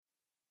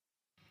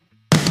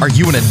Are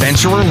you an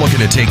adventurer looking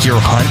to take your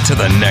hunt to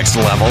the next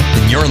level?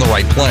 Then you're in the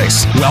right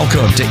place.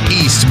 Welcome to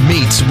East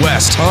Meets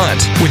West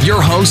Hunt with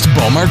your host,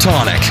 Bo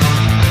Martonic.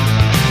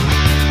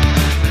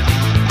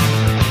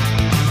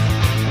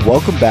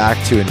 Welcome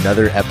back to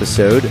another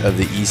episode of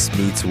the East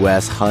Meets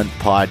West Hunt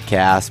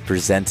podcast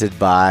presented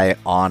by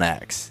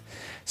onX.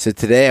 So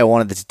today I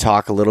wanted to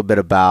talk a little bit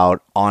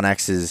about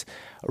onX's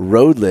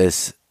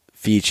roadless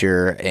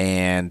feature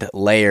and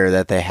layer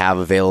that they have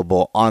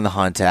available on the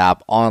Hunt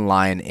app,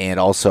 online, and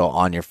also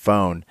on your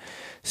phone.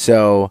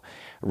 So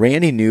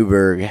Randy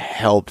Newberg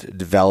helped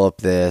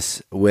develop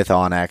this with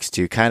onX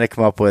to kind of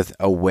come up with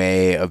a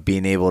way of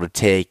being able to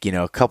take,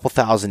 a couple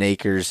thousand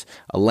acres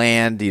of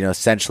land,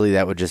 essentially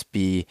that would just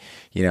be,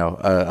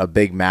 a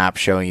big map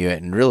showing you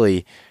it, and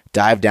really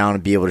dive down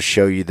and be able to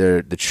show you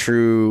the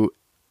true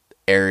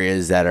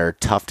areas that are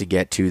tough to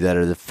get to, that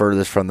are the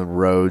furthest from the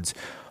roads.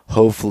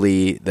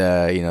 Hopefully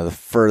the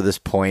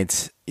furthest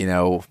points,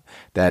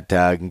 that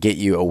can get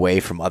you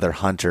away from other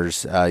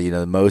hunters,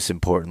 most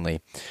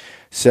importantly.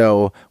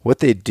 So what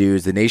they do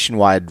is the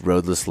nationwide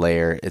roadless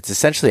layer. It's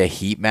essentially a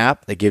heat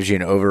map that gives you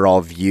an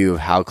overall view of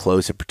how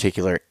close a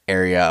particular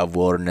area of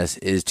wilderness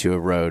is to a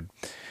road.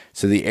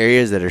 So the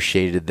areas that are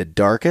shaded the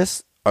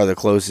darkest are the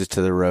closest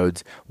to the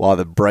roads, while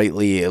the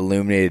brightly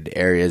illuminated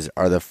areas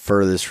are the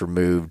furthest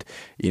removed,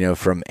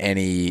 from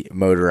any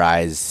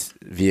motorized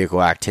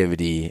vehicle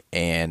activity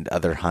and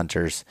other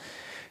hunters.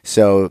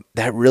 So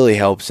that really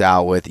helps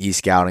out with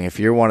e-scouting. If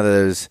you're one of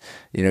those,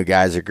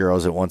 guys or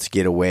girls that wants to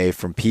get away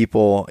from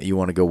people, you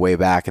want to go way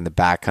back in the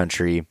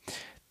backcountry,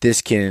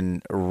 this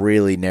can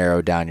really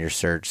narrow down your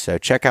search. So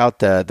check out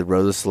the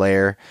roadless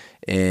layer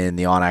in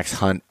the onX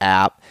Hunt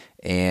app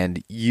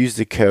and use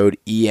the code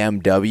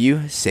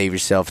EMW. Save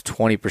yourself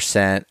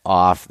 20%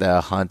 off the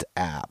Hunt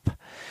app.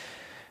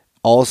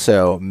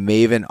 Also,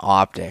 Maven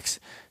Optics.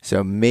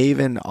 So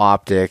Maven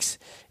Optics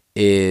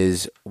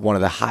is one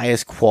of the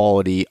highest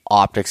quality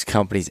optics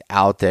companies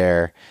out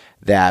there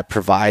that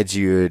provides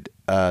you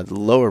a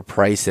lower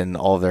price than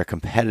all of their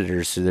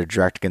competitors through their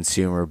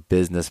direct-to-consumer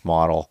business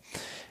model.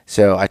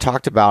 So I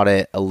talked about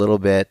it a little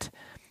bit,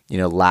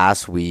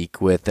 last week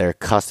with their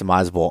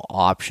customizable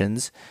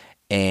options.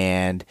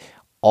 And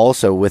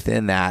also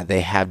within that,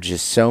 they have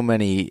just so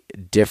many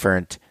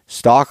different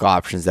stock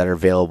options that are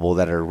available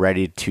that are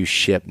ready to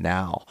ship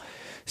now.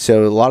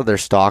 So a lot of their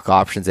stock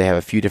options, they have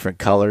a few different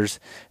colors.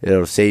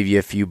 It'll save you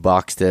a few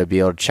bucks to be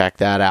able to check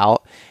that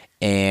out.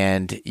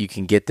 And you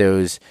can get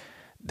those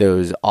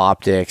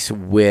optics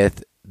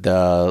with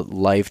the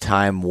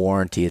lifetime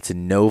warranty. It's a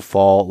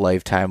no-fault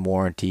lifetime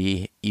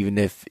warranty. Even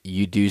if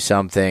you do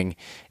something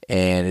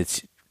and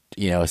it's,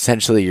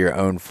 essentially your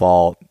own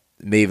fault,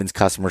 Maven's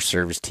customer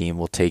service team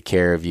will take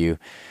care of you.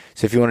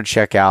 So if you want to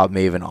check out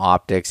Maven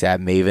Optics at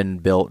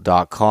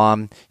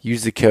mavenbuilt.com,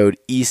 use the code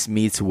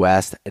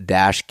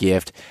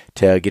EastMeetsWest-gift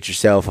to get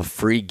yourself a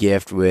free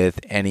gift with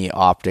any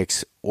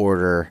optics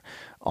order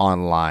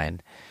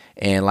online.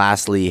 And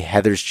lastly,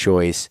 Heather's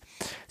Choice.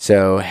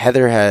 So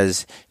Heather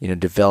has,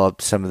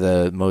 developed some of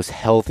the most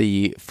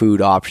healthy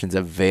food options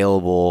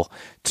available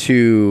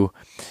to,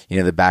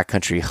 the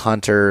backcountry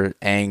hunter,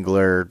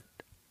 angler,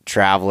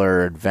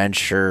 traveler,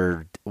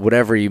 adventurer,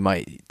 whatever you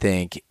might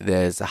think.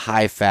 There's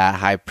high fat,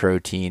 high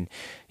protein,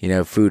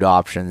 food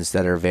options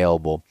that are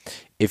available.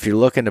 If you're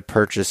looking to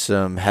purchase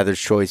some Heather's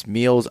Choice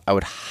meals, I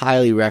would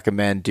highly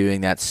recommend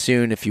doing that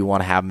soon if you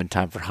want to have them in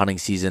time for hunting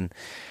season.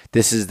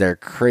 This is their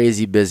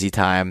crazy busy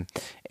time,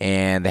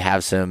 and they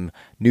have some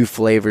new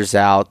flavors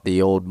out,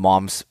 the old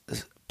Mom's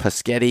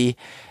Paschetti,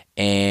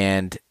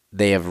 and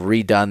they have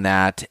redone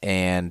that,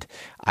 and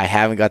I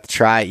haven't got to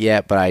try it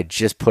yet, but I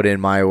just put in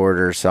my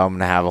order, so I'm going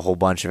to have a whole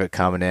bunch of it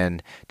coming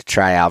in to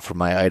try out for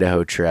my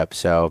Idaho trip.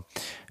 So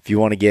if you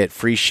want to get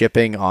free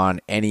shipping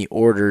on any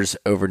orders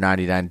over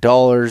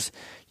 $99,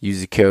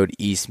 use the code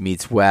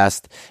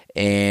EastMeetsWest.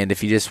 And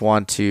if you just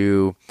want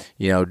to,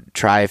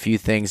 try a few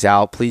things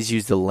out, please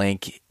use the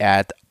link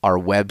at our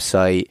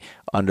website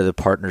under the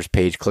partners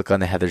page. Click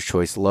on the Heather's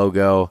Choice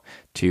logo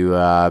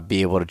to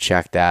be able to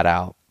check that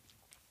out.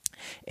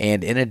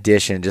 And in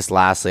addition, just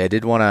lastly, I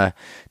did want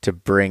to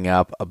bring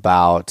up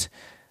about,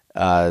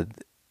 I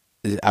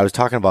was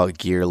talking about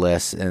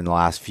Gearless in the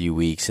last few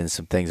weeks and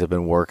some things I've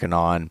been working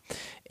on.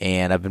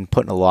 And I've been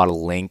putting a lot of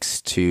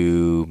links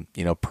to,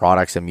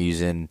 products I'm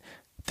using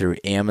through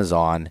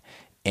Amazon.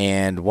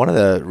 And one of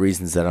the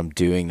reasons that I'm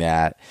doing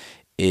that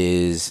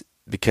is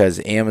because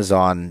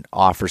Amazon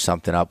offers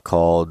something up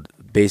called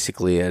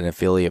basically an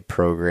affiliate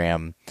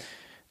program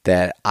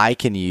that I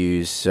can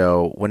use.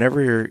 So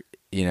whenever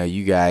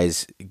you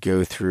guys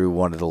go through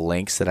one of the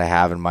links that I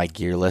have in my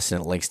gear list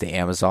and it links to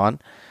Amazon,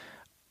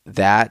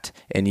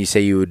 and you say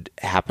you would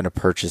happen to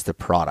purchase the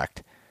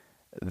product,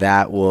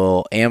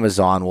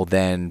 Amazon will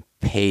then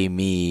pay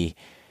me,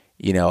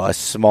 a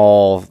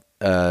small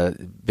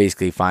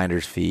basically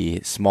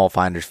small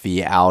finder's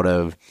fee out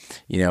of,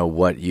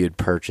 what you'd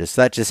purchase.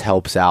 That just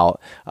helps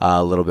out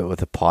a little bit with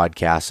the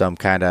podcast. So I'm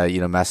kind of,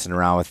 messing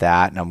around with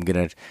that, and I'm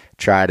going to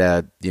try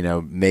to,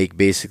 make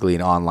basically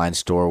an online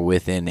store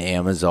within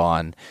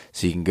Amazon,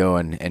 so you can go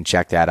and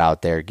check that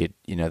out there, get,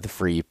 the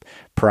free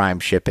Prime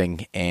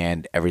shipping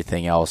and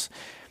everything else.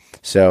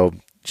 So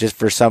just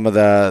for some of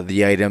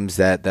the items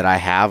that I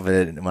have,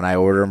 when I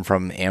order them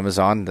from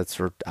Amazon, that's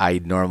where I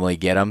normally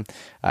get them.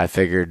 I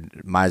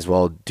figured might as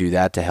well do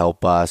that to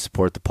help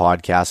support the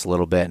podcast a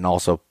little bit, and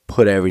also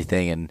put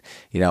everything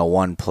in,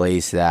 one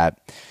place that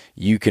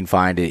you can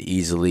find it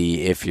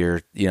easily if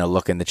you're,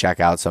 looking to check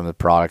out some of the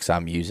products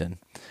I'm using.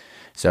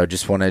 So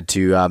just wanted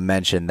to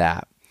mention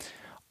that.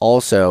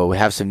 Also, we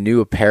have some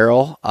new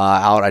apparel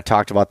out. I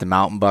talked about the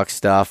Mountain Buck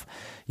stuff,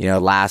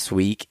 last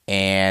week,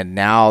 and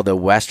now the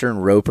Western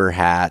Roper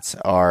hats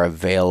are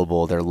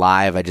available. They're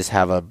live. I just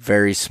have a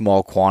very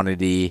small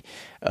quantity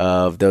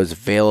of those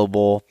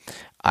available.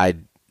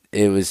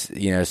 It was,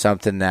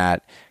 something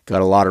that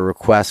got a lot of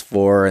requests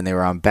for, and they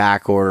were on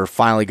back order.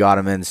 Finally got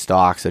them in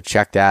stock, so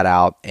check that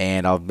out.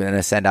 And I'm going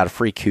to send out a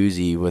free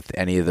koozie with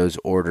any of those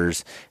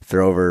orders if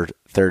they're over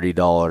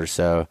 $30.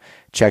 So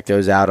check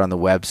those out on the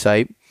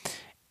website.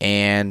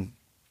 And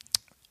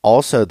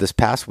also, this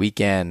past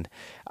weekend,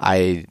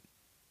 I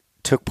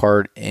took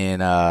part in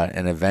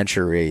an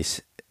adventure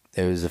race.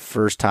 It was the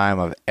first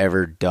time I've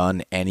ever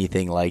done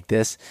anything like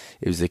this.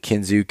 It was the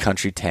Kinzua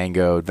Country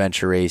Tango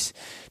adventure race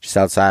just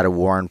outside of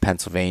Warren,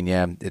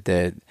 Pennsylvania, at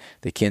the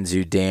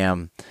Kinzua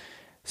Dam.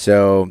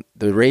 So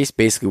the race,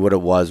 basically what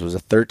it was a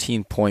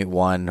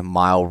 13.1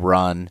 mile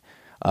run,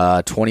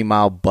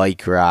 20-mile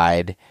bike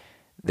ride,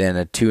 then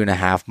a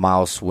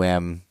 2.5-mile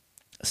swim,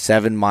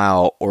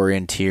 7-mile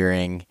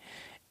orienteering,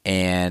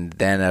 and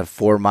then a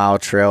 4-mile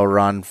trail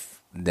run.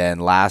 Then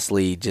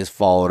lastly, just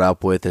followed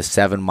up with a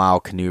 7-mile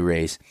canoe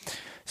race.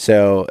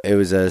 So it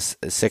was a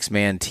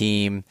 6-man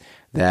team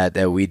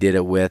that we did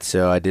it with.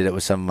 So I did it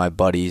with some of my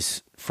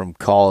buddies from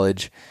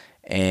college,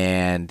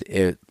 and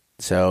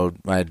so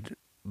my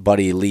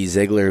buddy Lee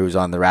Ziegler, who's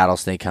on the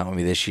Rattlesnake Hunt with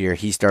me this year,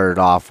 he started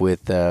off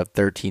with a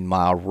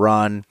 13-mile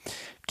run,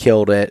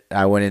 killed it.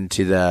 I went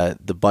into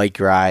the bike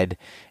ride,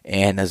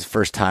 and it was the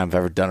first time I've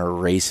ever done a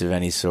race of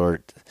any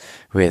sort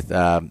with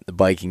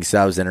biking, so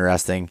that was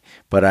interesting.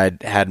 But I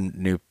had a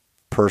new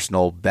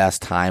personal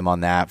best time on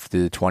that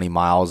through the 20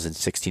 miles and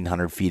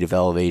 1,600 feet of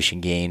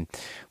elevation gain,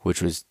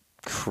 which was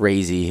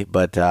crazy,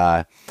 but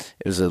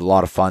it was a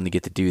lot of fun to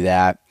get to do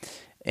that.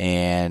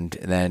 And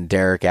then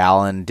Derek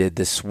Allen did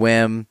the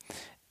swim,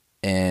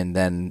 and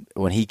then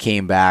when he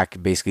came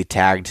back, basically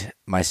tagged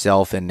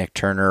myself and Nick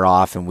Turner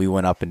off, and we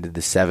went up into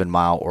the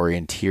 7-mile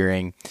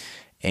orienteering.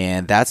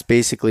 And that's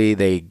basically,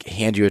 they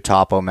hand you a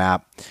topo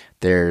map.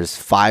 There's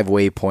 5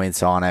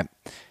 waypoints on it.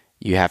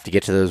 You have to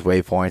get to those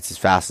waypoints as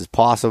fast as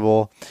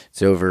possible.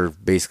 It's over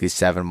basically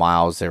 7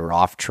 miles. They were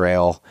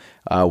off-trail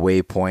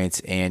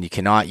waypoints, and you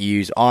cannot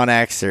use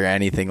onX or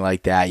anything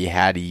like that. You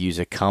had to use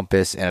a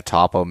compass and a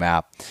topo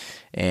map.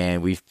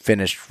 And we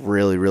finished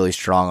really, really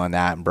strong on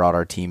that and brought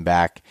our team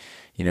back,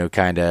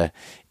 kind of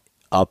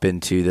up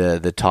into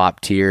the top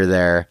tier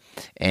there.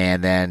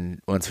 And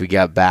then once we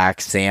got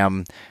back,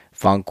 Sam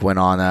Funk went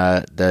on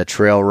the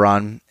trail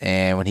run,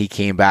 and when he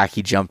came back,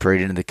 he jumped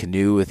right into the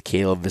canoe with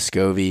Caleb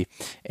Vescovi,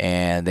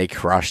 and they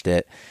crushed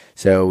it.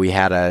 So we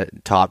had a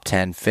top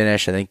 10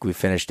 finish. I think we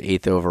finished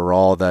 8th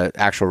overall. The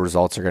actual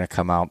results are going to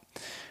come out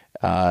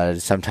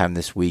sometime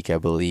this week, I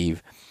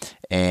believe.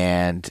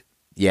 And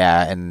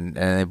yeah, and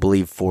I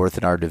believe 4th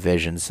in our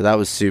division. So that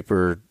was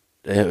super.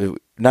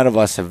 None of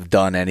us have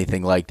done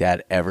anything like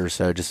that ever.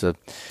 So just a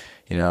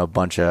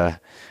bunch of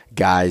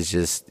guys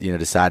just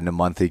deciding a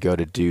month ago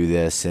to do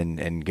this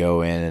and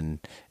go in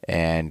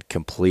and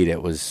complete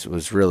it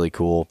was really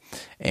cool,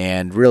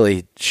 and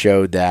really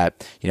showed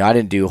that I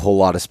didn't do a whole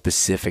lot of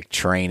specific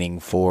training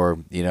for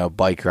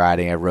bike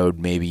riding. I rode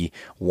maybe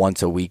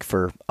once a week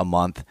for a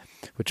month,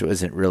 which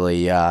wasn't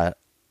really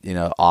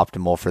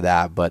optimal for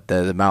that, but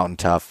the Mountain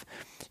Tough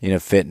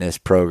fitness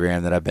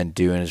program that I've been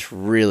doing has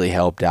really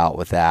helped out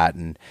with that,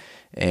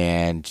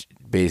 and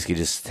basically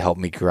just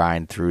helped me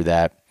grind through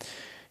that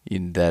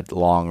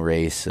long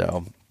race.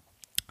 So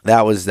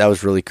that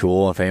was really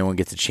cool. If anyone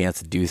gets a chance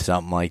to do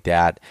something like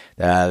that,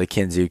 the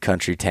Kinzua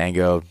Country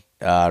Tango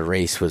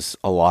race was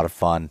a lot of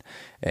fun,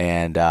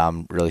 and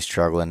really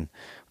struggling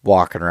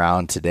walking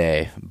around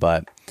today.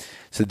 But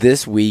so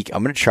this week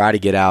I'm going to try to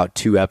get out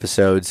 2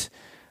 episodes.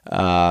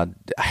 I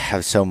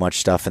have so much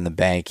stuff in the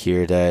bank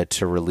here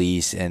to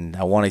release, and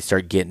I want to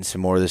start getting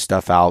some more of this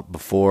stuff out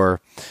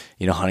before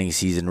hunting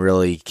season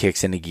really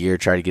kicks into gear.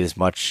 Try to get as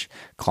much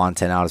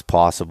content out as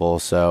possible.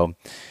 So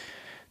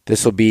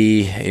this will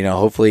be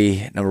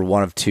hopefully number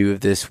 1 of 2 of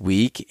this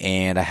week,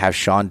 and I have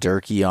Sean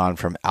Durkee on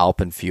from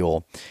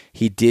Alpenfuel.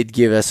 He did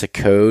give us a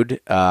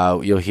code.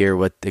 You'll hear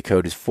what the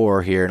code is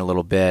for here in a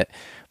little bit.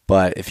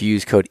 But if you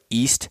use code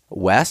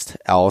EASTWEST,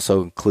 I'll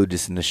also include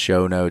this in the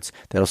show notes,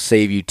 that'll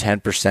save you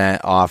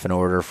 10% off an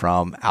order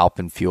from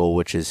Alpenfuel,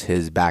 which is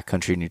his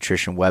backcountry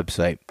nutrition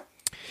website.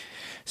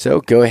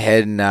 So go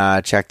ahead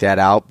and check that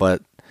out.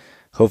 But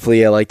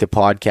hopefully you like the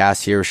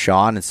podcast here with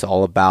Sean. It's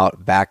all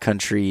about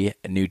backcountry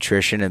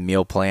nutrition and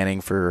meal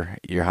planning for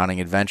your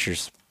hunting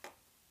adventures.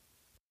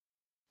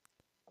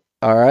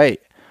 All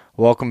right.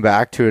 Welcome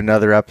back to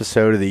another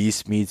episode of the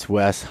East Meets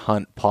West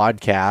Hunt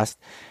podcast.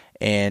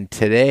 And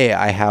today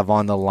I have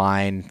on the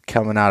line,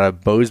 coming out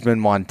of Bozeman,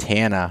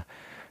 Montana,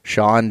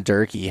 Sean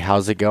Durkee.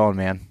 How's it going,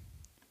 man?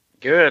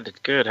 Good.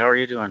 How are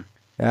you doing?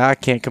 I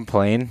can't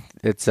complain.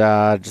 It's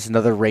just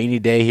another rainy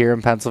day here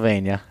in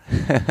Pennsylvania.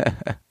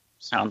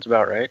 Sounds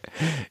about right.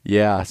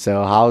 Yeah.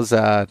 So how's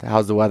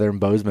the weather in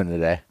Bozeman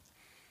today?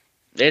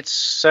 It's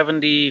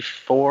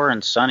 74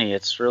 and sunny.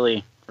 It's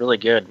really, really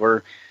good.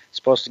 We're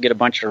supposed to get a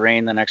bunch of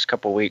rain the next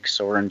couple weeks,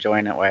 so we're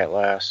enjoying it while it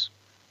lasts.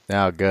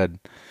 Oh, good.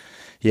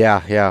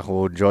 Yeah.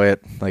 We'll enjoy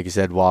it, like you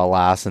said, while it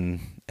lasts,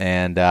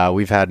 and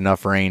we've had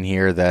enough rain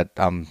here that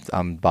I'm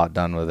about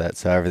done with it.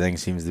 So everything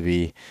seems to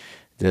be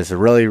just a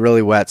really,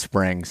 really wet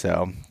spring.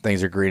 So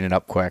things are greening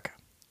up quick.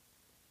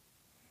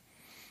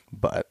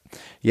 But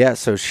yeah,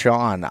 so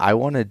Sean, I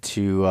wanted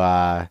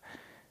to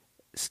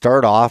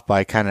start off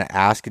by kind of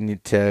asking you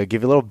to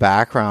give you a little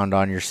background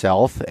on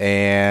yourself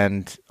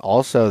and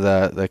also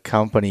the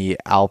company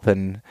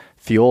Alpen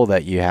Fuel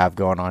that you have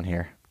going on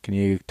here. Can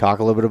you talk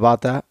a little bit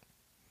about that?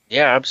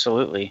 Yeah,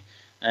 absolutely.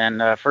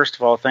 And first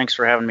of all, thanks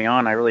for having me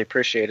on. I really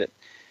appreciate it.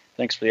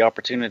 Thanks for the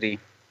opportunity.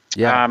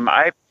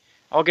 Yeah.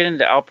 I'll get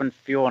into Alpen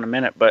Fuel in a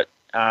minute, but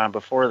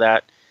before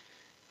that,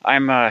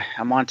 I'm a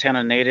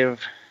Montana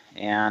native,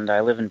 and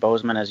I live in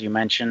Bozeman, as you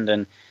mentioned,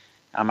 and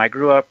I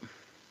grew up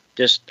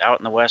just out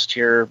in the West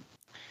here,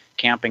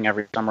 camping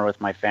every summer with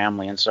my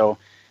family, and so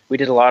we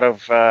did a lot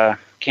of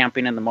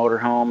camping in the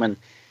motorhome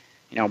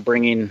and,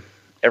 bringing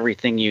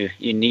everything you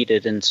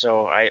needed, and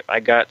so I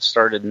got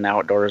started in the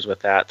outdoors with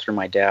that through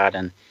my dad,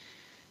 and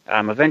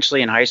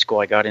eventually in high school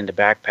I got into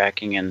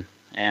backpacking,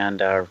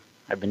 and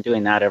I've been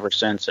doing that ever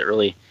since. It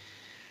really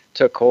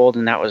took hold,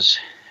 and that was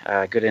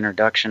a good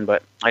introduction,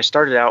 but I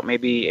started out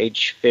maybe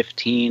age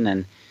 15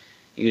 and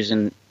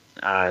using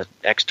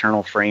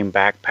external frame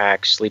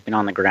backpacks, sleeping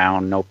on the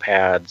ground, no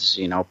pads,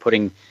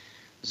 putting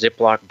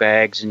Ziploc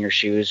bags in your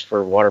shoes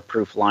for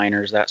waterproof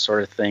liners, that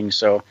sort of thing.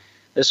 So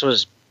this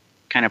was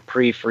kind of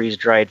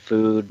pre-freeze-dried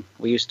food.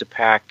 We used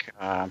to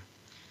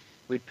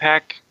we'd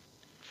pack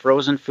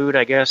frozen food,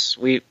 I guess.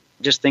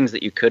 Just things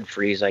that you could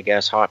freeze, I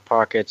guess. Hot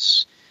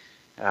Pockets,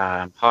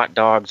 hot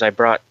dogs.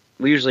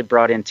 We usually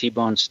brought in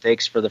T-bone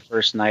steaks for the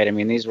first night. I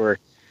mean, these were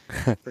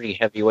pretty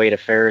heavyweight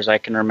affairs. I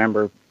can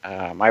remember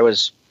I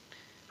was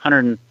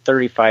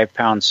 135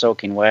 pounds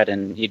soaking wet,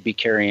 and you'd be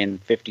carrying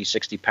 50,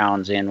 60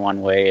 pounds in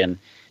one way, and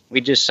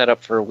we'd just set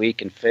up for a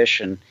week and fish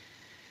and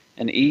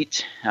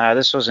eat.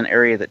 This was an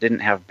area that didn't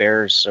have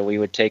bears, so we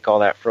would take all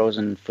that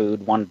frozen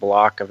food, one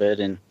block of it,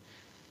 and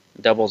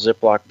double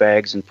Ziploc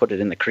bags and put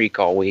it in the creek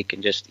all week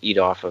and just eat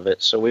off of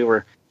it.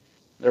 So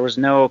there was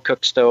no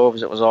cook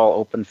stoves. It was all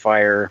open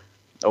fire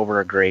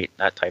over a grate,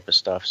 that type of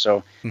stuff.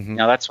 So,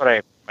 that's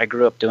what I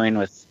grew up doing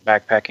with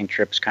backpacking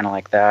trips, kind of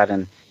like that,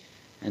 and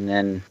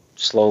then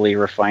slowly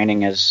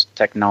refining as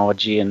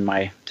technology and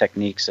my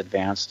techniques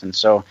advanced. And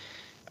so,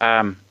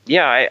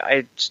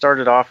 I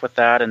started off with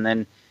that, and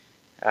then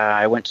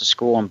I went to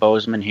school in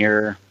Bozeman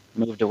here,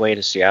 moved away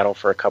to Seattle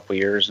for a couple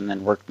years, and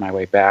then worked my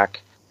way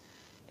back.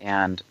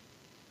 And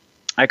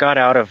I got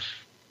out of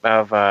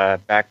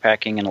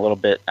backpacking and a little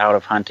bit out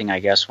of hunting, I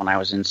guess, when I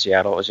was in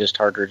Seattle. It was just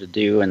harder to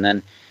do, and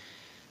then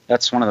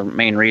that's one of the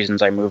main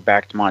reasons I moved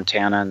back to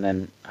Montana, and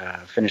then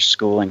finished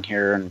schooling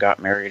here and got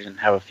married and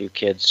have a few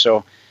kids.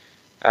 So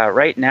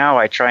right now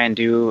I try and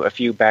do a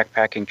few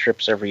backpacking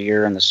trips every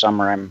year. In the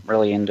summer I'm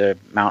really into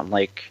mountain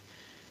lake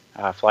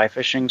fly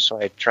fishing, so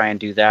I try and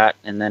do that.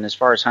 And then as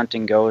far as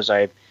hunting goes,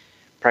 I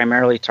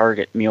primarily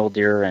target mule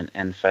deer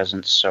and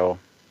pheasants, so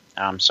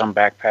some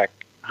backpack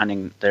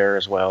hunting there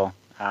as well.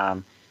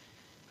 I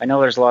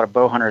know there's a lot of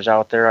bow hunters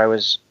out there. I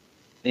was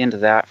into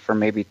that for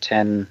maybe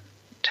 10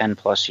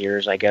 plus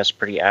years, I guess,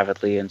 pretty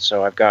avidly. And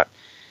so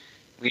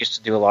we used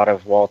to do a lot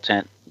of wall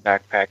tent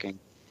backpacking,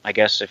 I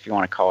guess, if you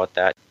want to call it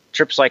that.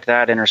 Trips like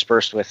that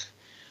interspersed with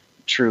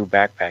true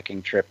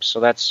backpacking trips. So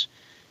that's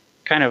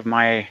kind of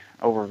my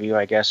overview,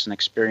 I guess, and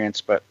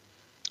experience. But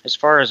as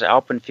far as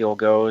Alpenfuel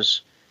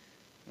goes,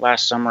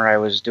 last summer I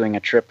was doing a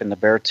trip in the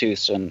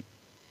Beartooth and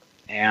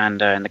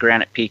in the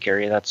Granite Peak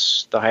area.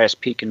 That's the highest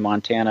peak in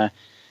Montana.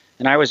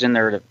 And I was in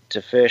there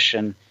to fish,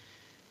 and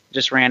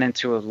just ran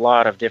into a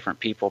lot of different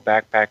people,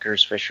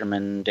 backpackers,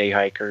 fishermen, day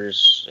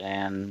hikers,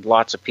 and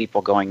lots of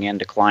people going in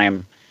to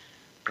climb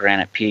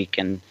Granite Peak.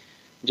 And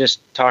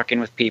just talking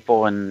with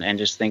people and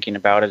just thinking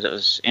about it, it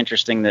was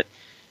interesting that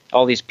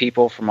all these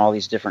people from all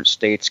these different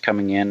states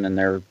coming in, and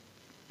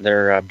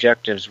their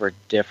objectives were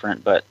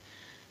different, but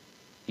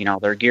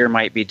their gear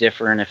might be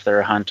different. If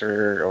they're a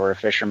hunter or a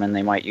fisherman,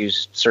 they might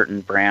use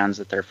certain brands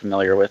that they're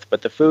familiar with.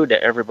 But the food,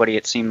 everybody,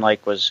 it seemed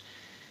like, was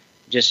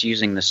just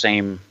using the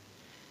same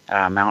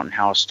mountain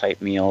house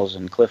type meals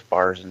and Cliff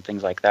Bars and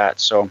things like that.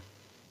 So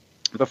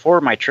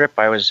before my trip,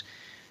 I was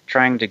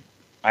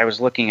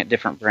looking at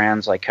different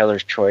brands like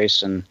Keller's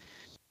Choice and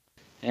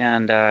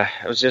And I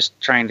was just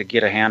trying to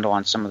get a handle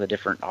on some of the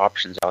different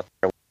options out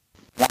there.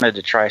 Wanted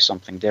to try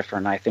something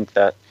different. I think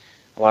that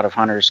a lot of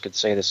hunters could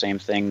say the same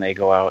thing. They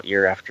go out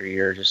year after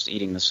year just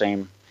eating the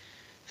same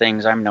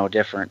things. I'm no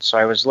different. So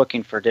I was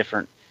looking for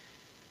different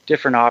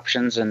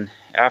options, and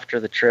after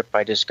the trip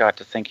I just got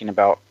to thinking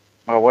about,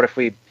 well, what if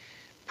we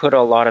put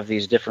a lot of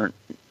these different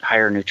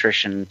higher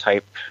nutrition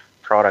type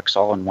products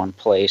all in one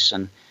place,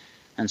 and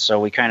so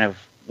we kind of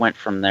went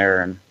from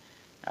there and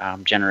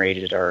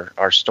generated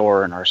our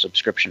store and our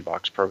subscription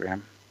box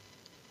program.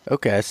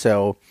 Okay,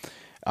 so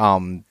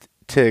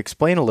to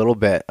explain a little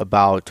bit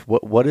about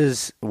what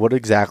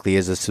exactly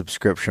is a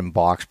subscription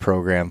box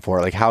program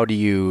for? Like, how do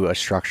you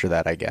structure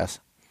that, I guess?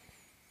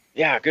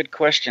 Yeah, good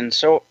question.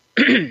 So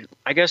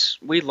I guess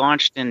we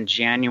launched in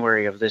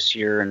January of this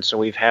year, and so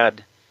we've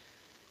had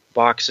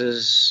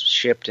boxes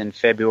shipped in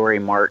February,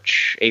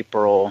 March,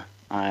 April.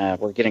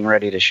 We're getting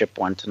ready to ship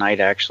one tonight,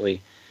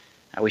 actually.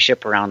 We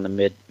ship around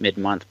the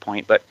mid-month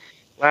point. But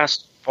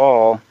last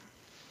fall,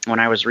 when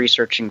I was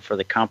researching for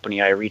the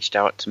company, I reached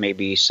out to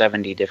maybe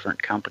 70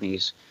 different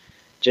companies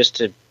just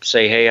to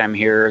say, hey, I'm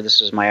here, this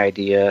is my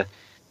idea,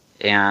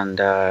 and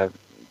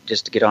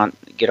just to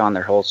get on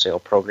their wholesale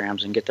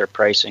programs and get their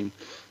pricing.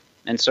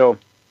 And so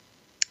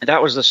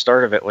that was the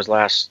start of it, was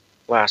last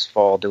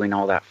fall, doing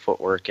all that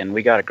footwork, and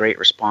we got a great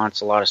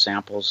response, a lot of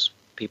samples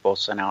people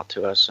sent out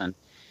to us,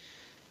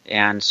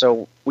 and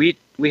so we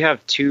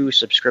have 2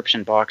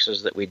 subscription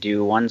boxes that we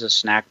do. One's a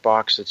snack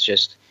box. It's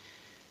just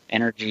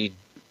energy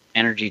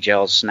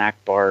gels,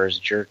 snack bars,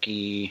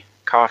 jerky,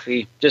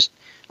 coffee, just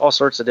all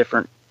sorts of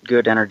different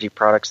good energy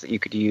products that you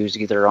could use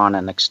either on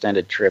an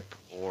extended trip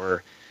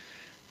or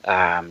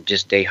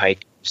just day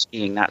hiking,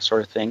 skiing, that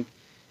sort of thing.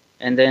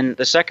 And then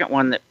the second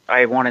one that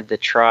I wanted to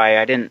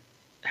try, I didn't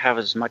have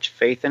as much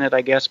faith in it,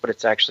 I guess, but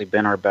it's actually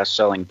been our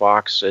best-selling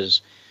box,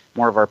 is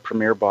more of our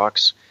premier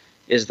box,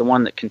 is the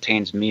one that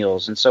contains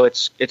meals. And so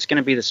it's going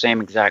to be the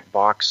same exact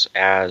box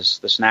as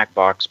the snack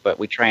box, but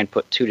we try and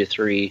put 2 to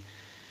 3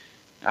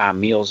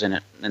 meals in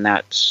it, and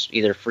that's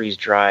either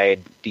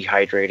freeze-dried,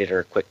 dehydrated,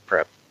 or quick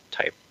prep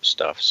type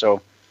stuff.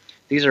 So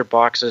these are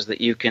boxes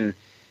that you can,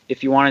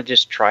 if you want to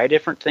just try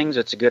different things,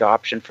 it's a good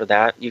option for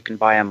that. You can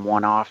buy them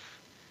one-off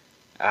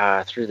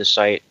through the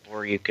site,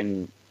 or you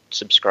can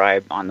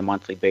subscribe on the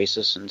monthly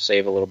basis and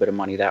save a little bit of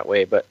money that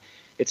way. But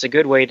it's a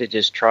good way to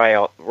just try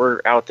out.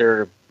 We're out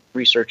there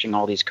researching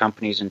all these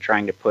companies and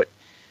trying to put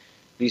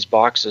these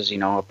boxes,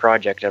 a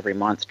project every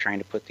month, trying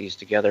to put these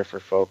together for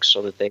folks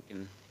so that they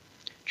can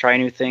try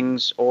new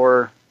things.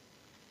 Or,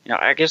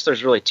 I guess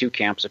there's really 2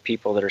 camps of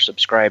people that are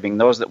subscribing.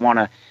 Those that want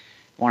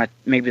to,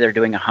 maybe they're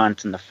doing a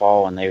hunt in the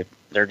fall and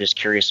they're just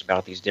curious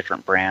about these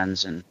different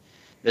brands, and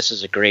this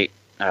is a great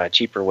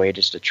cheaper way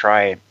just to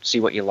try, see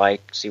what you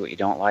like, see what you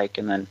don't like.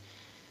 And then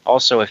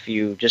also, if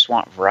you just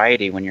want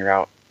variety when you're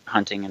out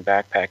hunting and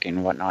backpacking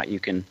and whatnot, you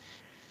can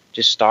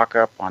just stock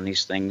up on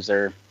these things.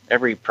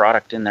 Every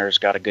product in there has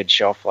got a good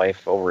shelf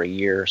life over a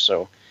year,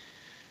 so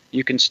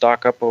you can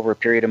stock up over a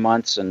period of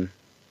months, and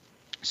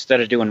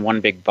instead of doing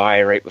one big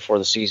buy right before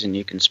the season,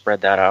 you can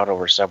spread that out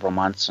over several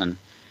months and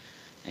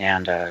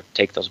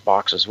take those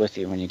boxes with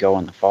you when you go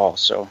in the fall.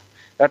 So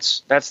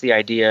that's the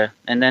idea.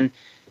 And then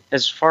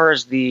as far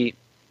as the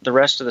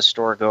rest of the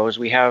store goes,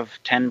 we have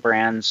 10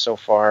 brands so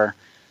far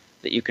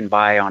that you can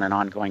buy on an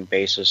ongoing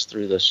basis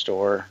through the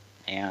store,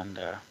 and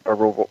a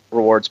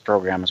rewards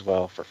program as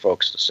well for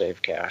folks to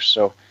save cash.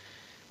 So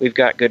we've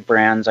got good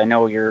brands. I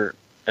know you're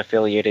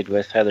affiliated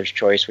with Heather's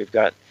Choice. We've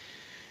got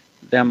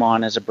them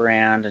on as a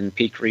brand, and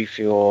Peak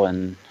Refuel,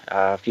 and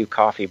a few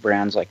coffee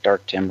brands like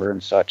Dark Timber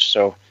and such.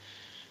 So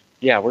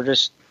yeah, we're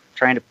just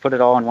trying to put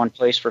it all in one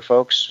place for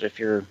folks. If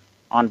you're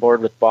on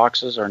board with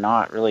boxes or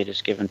not, really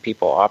just giving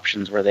people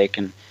options where they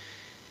can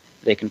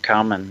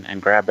come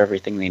and grab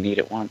everything they need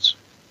at once.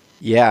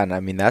 Yeah, and I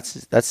mean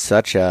that's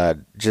such a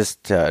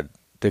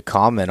to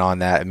comment on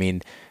that. I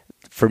mean,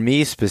 for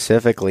me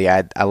specifically,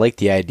 I like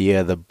the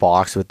idea of the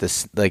box with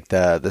this, like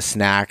the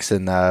snacks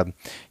and the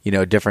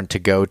different to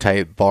go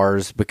type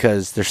bars,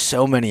 because there's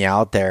so many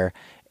out there,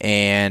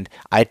 and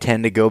I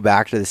tend to go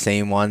back to the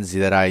same ones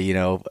that I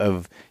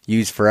have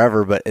used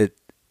forever. But it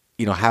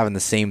having the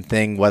same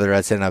thing, whether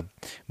that's in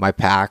my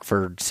pack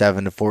for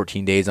 7 to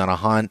 14 days on a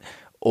hunt,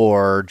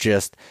 or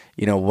just,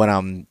 when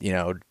I'm,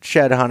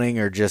 shed hunting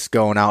or just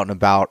going out and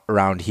about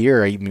around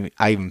here,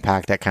 I even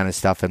pack that kind of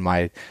stuff in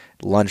my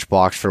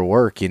lunchbox for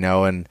work,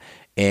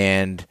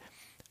 and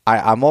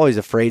I'm always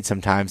afraid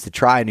sometimes to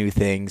try new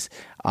things.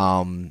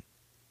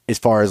 As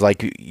far as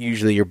like,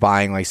 usually you're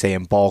buying, like say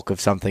in bulk of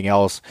something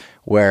else,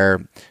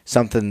 where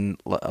something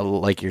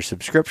like your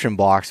subscription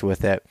box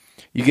with it,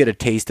 you get a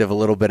taste of a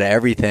little bit of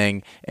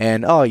everything,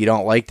 and you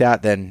don't like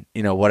that, then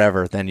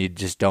whatever, then you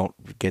just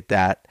don't get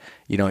that,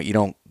 you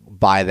don't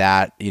buy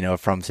that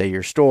from say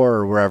your store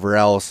or wherever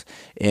else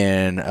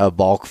in a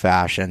bulk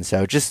fashion.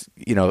 So just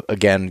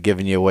again,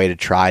 giving you a way to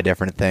try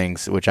different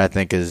things, which I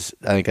think that's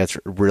a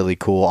really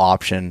cool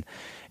option.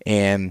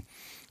 And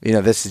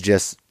this is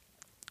just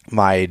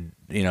my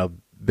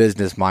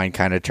business mind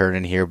kind of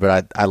turning here,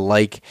 but I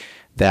like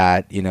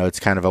that, it's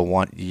kind of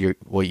what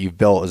you've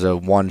built is a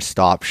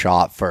one-stop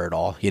shop for it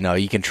all.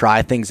 You can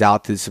try things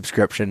out through the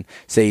subscription.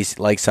 Say you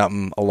like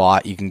something a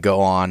lot, you can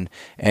go on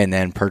and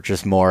then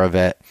purchase more of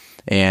it.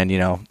 And,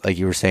 like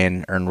you were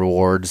saying, earn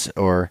rewards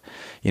or,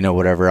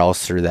 whatever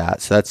else through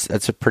that. So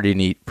that's a pretty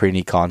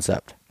neat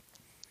concept.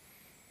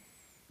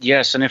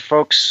 Yes, and if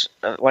folks,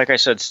 like I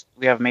said,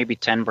 we have maybe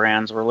 10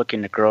 brands. We're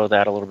looking to grow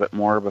that a little bit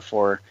more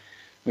before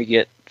we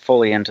get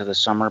fully into the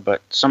summer.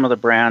 But some of the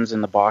brands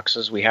in the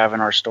boxes we have in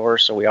our store,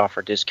 so we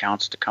offer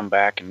discounts to come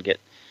back and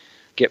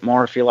get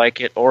more if you like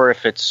it. Or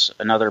if it's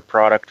another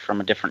product from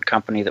a different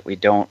company that we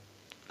don't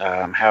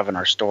have in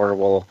our store,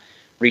 we'll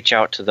reach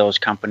out to those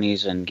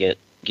companies and get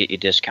you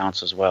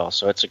discounts as well.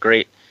 So it's a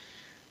great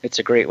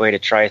way to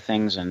try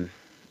things, and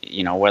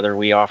whether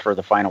we offer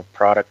the final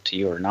product to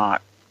you or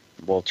not,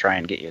 we'll try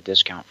and get you a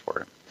discount for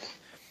it.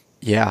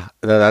 Yeah,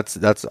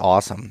 that's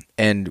awesome.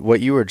 And what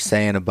you were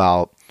saying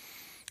about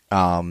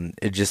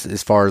it, just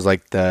as far as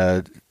like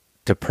to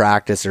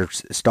practice or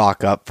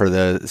stock up for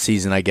the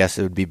season, I guess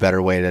it would be a better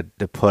way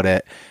to put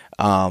it.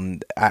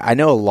 I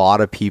know a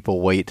lot of people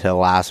wait till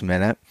the last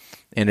minute.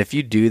 And if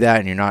you do that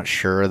and you're not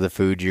sure of the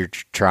food you're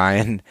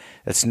trying,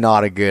 it's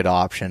not a good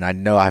option. I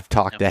know I've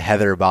talked to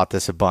Heather about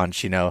this a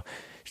bunch,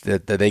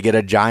 that they get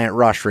a giant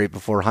rush right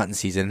before hunting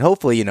season. And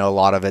hopefully, a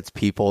lot of it's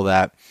people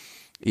that,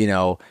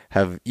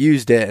 have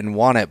used it and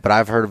want it. But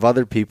I've heard of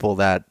other people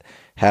that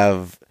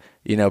have,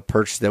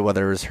 purchased it,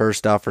 whether it was her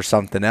stuff or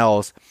something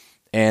else,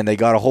 and they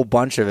got a whole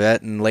bunch of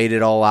it and laid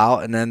it all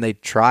out. And then they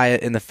try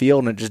it in the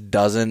field and it just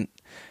doesn't,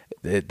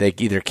 they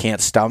either can't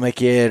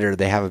stomach it or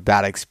they have a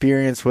bad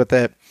experience with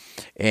it.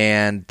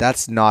 And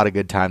that's not a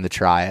good time to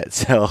try it.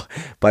 So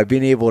by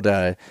being able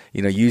to,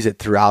 use it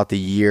throughout the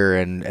year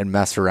and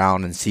mess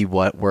around and see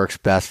what works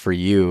best for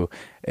you,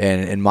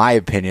 and in my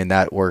opinion,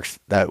 that works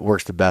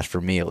the best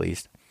for me, at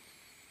least.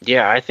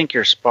 Yeah, I think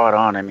you're spot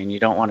on. I mean, you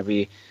don't want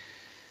to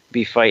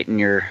be fighting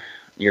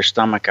your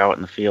stomach out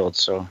in the field.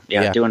 So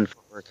yeah. Doing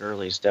work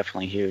early is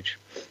definitely huge.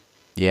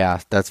 Yeah,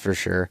 that's for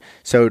sure.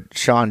 So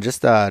Sean,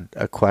 just a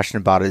question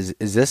about it.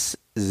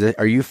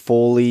 Are you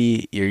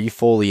fully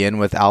in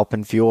with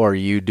Alpenfuel? Or are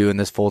you doing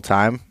this full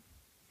time?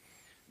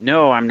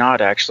 No, I'm not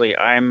actually.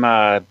 I'm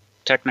a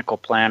technical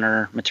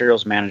planner,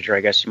 materials manager,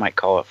 I guess you might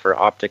call it, for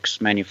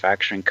Optics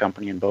Manufacturing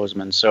Company in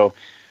Bozeman. So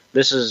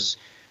this is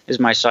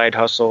my side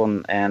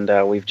hustle,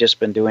 and we've just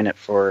been doing it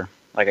for,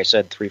 like I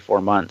said,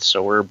 3-4 months.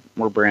 So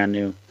we're brand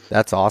new.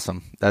 That's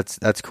awesome.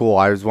 That's cool.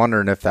 I was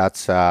wondering if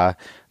that's the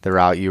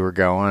route you were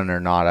going or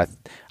not.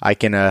 I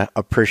can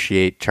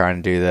appreciate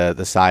trying to do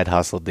the side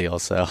hustle deal.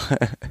 So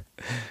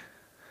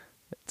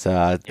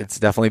it's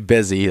definitely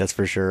busy. That's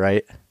for sure,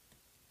 right?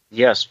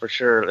 Yes, for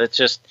sure. It's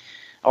just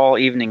all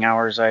evening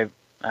hours.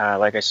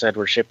 Like I said,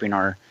 we're shipping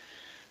our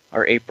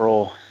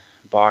April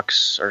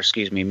box, or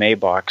excuse me, May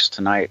box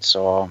tonight.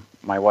 So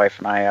my wife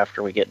and I,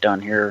 after we get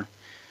done here,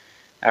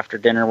 after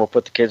dinner, we'll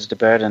put the kids to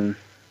bed and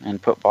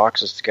put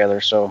boxes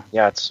together. So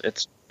yeah,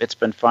 it's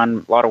been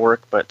fun, a lot of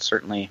work, but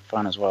certainly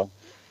fun as well.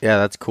 Yeah,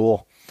 that's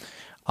cool.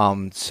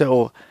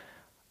 So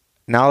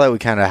now that we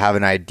kind of have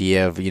an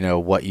idea of,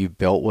 what you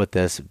built with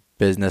this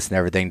business and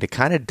everything, to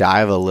kind of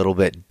dive a little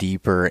bit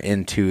deeper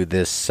into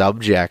this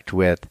subject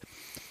with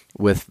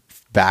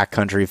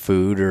backcountry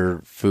food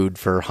or food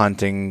for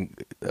hunting,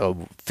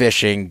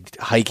 fishing,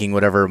 hiking,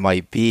 whatever it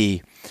might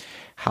be,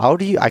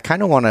 I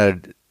kind of want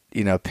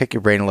to, pick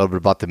your brain a little bit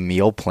about the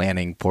meal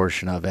planning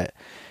portion of it.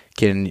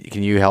 Can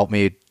you help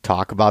me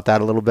talk about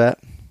that a little bit?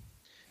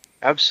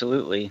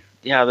 Absolutely.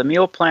 Yeah, the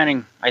meal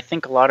planning, I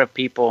think a lot of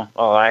people,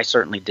 I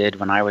certainly did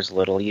when I was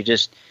little, you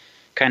just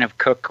kind of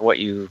cook what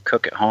you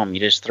cook at home. You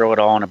just throw it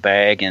all in a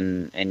bag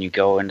and you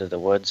go into the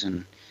woods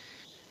and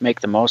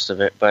make the most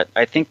of it. But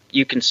I think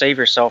you can save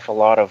yourself a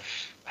lot of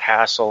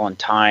hassle and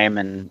time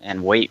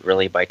and weight,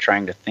 really, by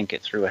trying to think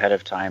it through ahead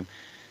of time.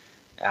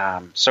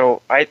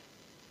 So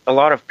a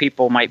lot of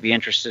people might be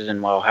interested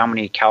in, well, how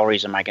many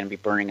calories am I going to be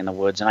burning in the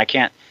woods? And I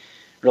can't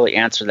really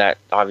answer that.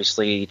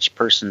 Obviously, each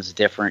person's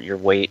different. Your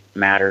weight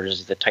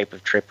matters, the type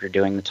of trip you're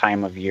doing, the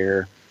time of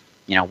year,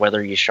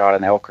 whether you shot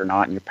an elk or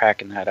not, and you're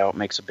packing that out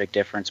makes a big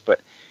difference.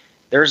 But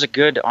there's a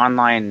good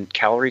online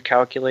calorie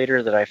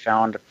calculator that I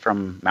found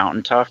from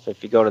Mountain Tough.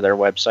 If you go to their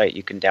website,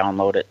 you can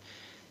download it.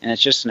 And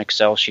it's just an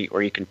Excel sheet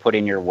where you can put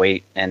in your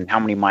weight and how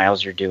many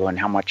miles you're doing,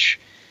 how much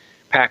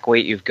pack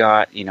weight you've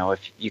got.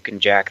 If you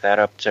can jack that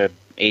up to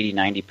 80,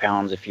 90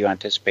 pounds if you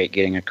anticipate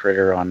getting a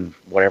critter on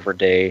whatever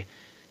day,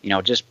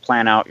 just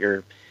plan out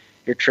your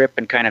trip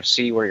and kind of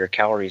see where your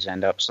calories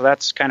end up. So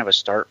that's kind of a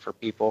start for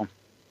people.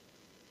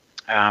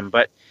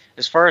 But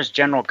as far as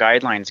general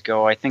guidelines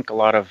go, I think a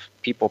lot of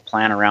people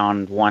plan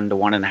around 1 to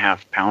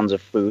 1.5 pounds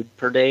of food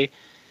per day.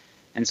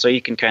 And so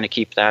you can kind of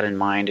keep that in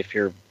mind if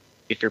you're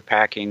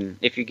packing,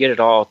 if you get it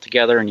all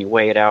together and you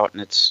weigh it out.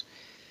 And it's,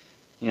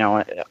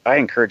 I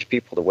encourage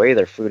people to weigh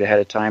their food ahead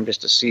of time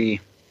just to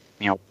see,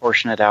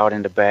 portion it out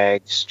into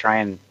bags, try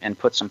and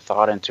put some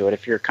thought into it.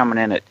 If you're coming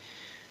in at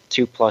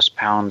 2+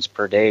 pounds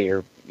per day,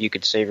 you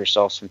could save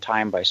yourself some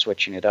time by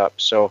switching it up.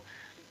 So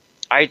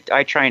I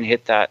try and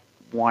hit that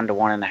 1 to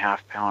 1.5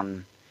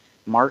 pound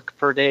mark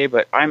per day,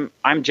 but I'm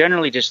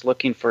generally just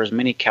looking for as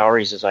many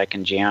calories as I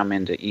can jam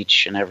into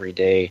each and every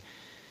day.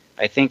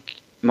 I think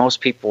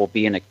most people will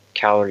be in a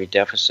calorie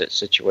deficit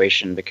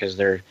situation because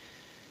they're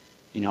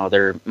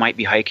might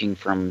be hiking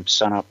from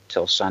sunup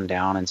till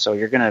sundown, and so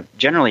you're gonna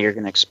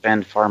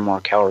expend far more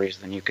calories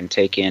than you can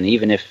take in,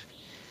 even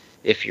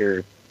if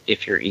you're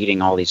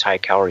eating all these high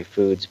calorie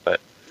foods. But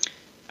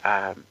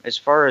as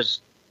far as,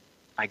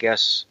 I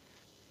guess,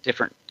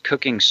 different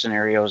cooking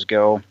scenarios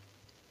go,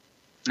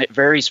 it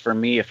varies for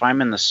me. If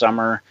I'm in the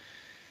summer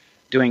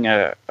doing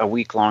a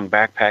week-long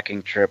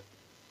backpacking trip,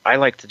 I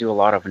like to do a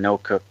lot of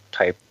no-cook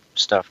type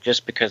stuff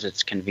just because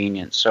it's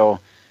convenient. So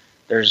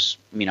there's,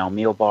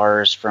 meal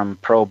bars from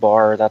Pro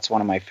Bar. That's one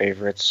of my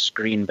favorites,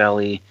 Green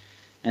Belly.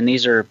 And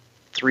these are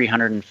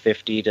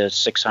 350 to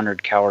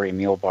 600 calorie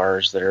meal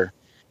bars that are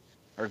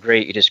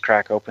great. You just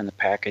crack open the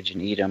package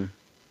and eat them.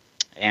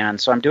 And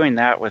so I'm doing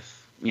that with,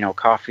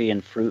 coffee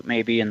and fruit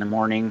maybe in the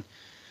morning.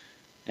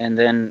 And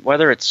then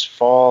whether it's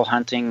fall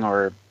hunting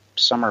or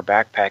summer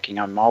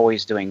backpacking, I'm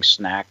always doing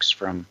snacks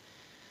from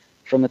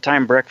the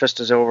time breakfast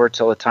is over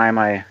till the time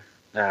I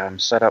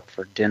set up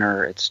for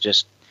dinner. It's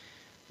just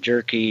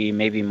jerky,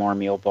 maybe more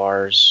meal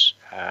bars,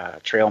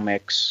 trail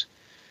mix,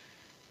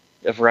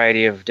 a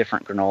variety of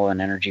different granola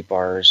and energy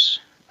bars,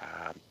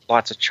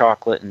 lots of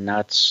chocolate and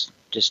nuts,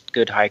 just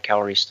good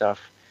high-calorie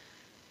stuff.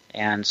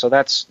 And so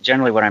that's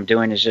generally what I'm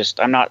doing, is just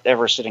I'm not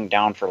ever sitting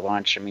down for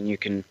lunch. I mean, you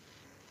can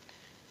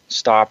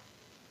stop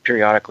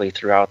periodically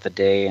throughout the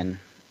day and,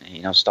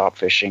 stop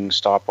fishing,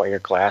 stop while you're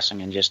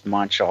glassing, and just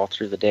munch all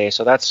through the day.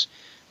 So that's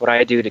what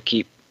I do to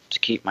keep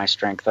my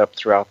strength up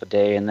throughout the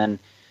day. And then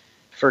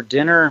for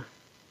dinner,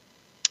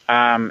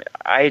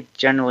 I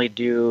generally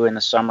do in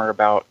the summer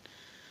about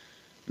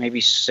maybe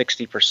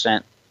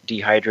 60%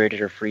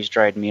 dehydrated or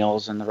freeze-dried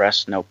meals and the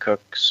rest no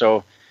cook.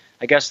 So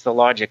I guess the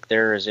logic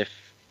there is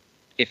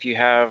if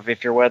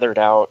you're weathered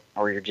out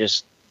or you're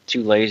just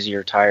too lazy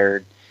or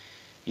tired,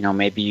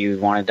 maybe you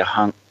wanted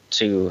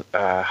to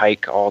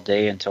hike all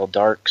day until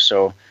dark.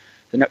 So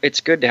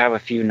it's good to have a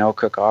few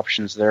no-cook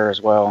options there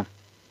as well,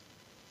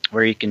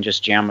 where you can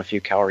just jam a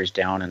few calories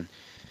down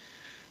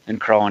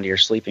and crawl into your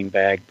sleeping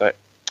bag. But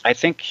I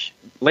think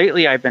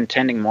lately I've been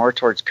tending more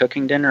towards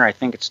cooking dinner. I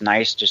think it's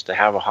nice just to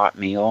have a hot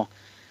meal.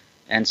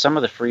 And some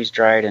of the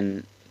freeze-dried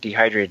and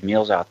dehydrated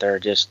meals out there are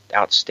just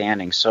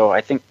outstanding. So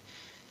I think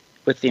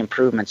with the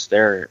improvements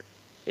there,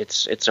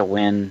 it's a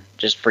win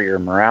just for your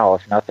morale,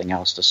 if nothing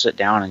else, to sit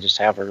down and just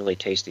have a really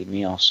tasty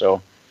meal.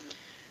 So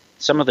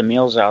some of the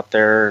meals out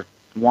there,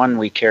 one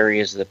we carry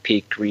is the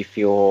Peak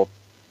Refuel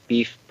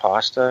beef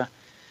pasta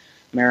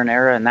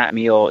marinara, and that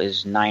meal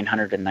is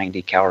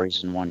 990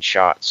 calories in one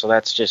shot. So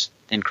that's just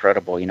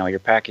incredible. You're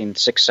packing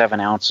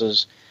 6-7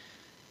 ounces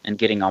and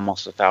getting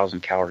almost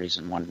 1,000 calories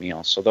in one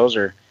meal. So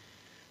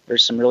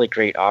there's some really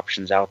great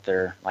options out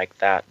there like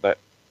that. But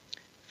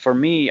for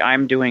me,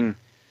 I'm doing,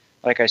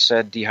 like I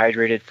said,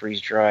 dehydrated,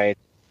 freeze-dried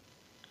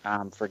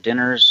for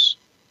dinners,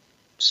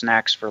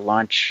 snacks for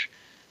lunch,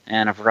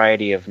 and a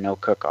variety of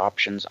no-cook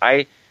options.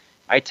 I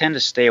tend to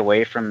stay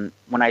away from,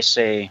 when I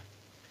say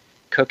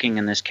cooking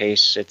in this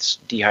case, it's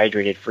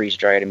dehydrated,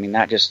 freeze-dried. I mean,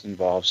 that just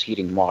involves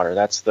heating water.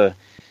 That's the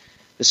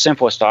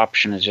simplest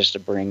option, is just to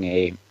bring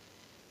a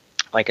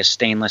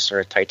stainless or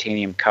a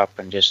titanium cup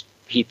and just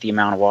heat the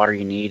amount of water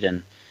you need.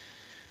 And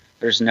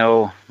there's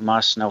no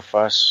muss, no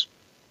fuss.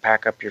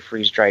 Pack up your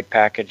freeze-dried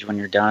package when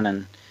you're done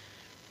and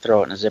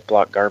throw it in a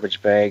Ziploc garbage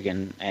bag,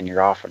 and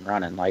you're off and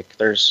running. Like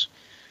there's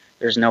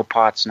no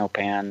pots, no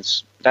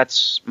pans.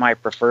 That's my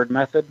preferred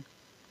method.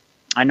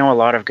 I know a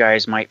lot of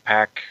guys might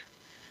pack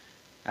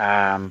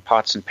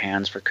pots and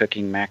pans for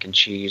cooking mac and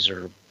cheese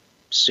or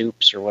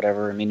soups or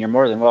whatever. I mean, you're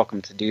more than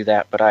welcome to do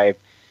that, but I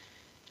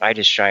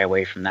just shy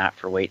away from that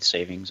for weight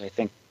savings. I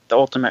think the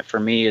ultimate for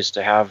me is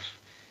to have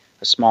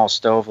a small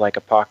stove like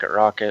a Pocket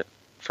Rocket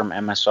from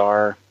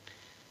MSR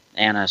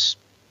and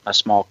a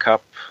small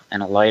cup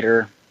and a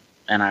lighter,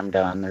 and I'm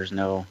done. There's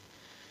no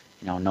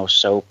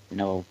soap,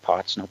 no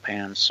pots, no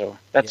pans. So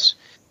that's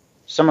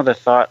some of the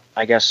thought,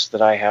 I guess,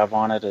 that I have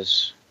on it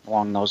is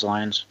along those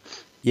lines.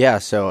 Yeah,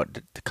 so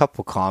a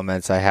couple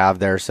comments I have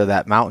there. So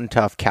that Mountain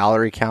Tough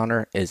calorie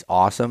counter is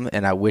awesome,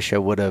 and I wish I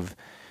would have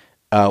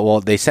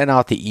they sent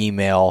out the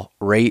email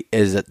right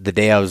as the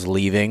day I was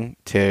leaving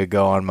to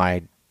go on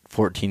my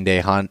 14-day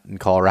hunt in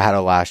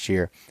Colorado last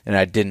year, and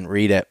I didn't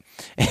read it.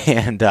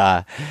 And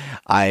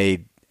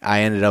I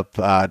ended up,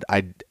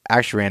 I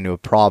actually ran into a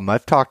problem.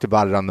 I've talked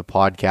about it on the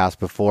podcast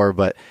before,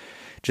 but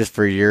just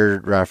for your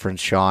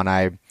reference, Sean,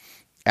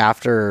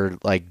 after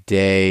like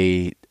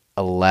day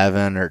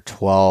 11 or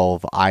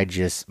 12,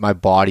 my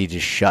body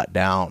just shut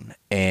down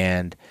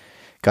and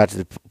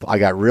I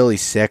got really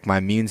sick. My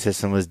immune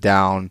system was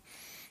down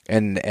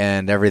and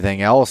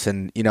everything else.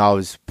 And, I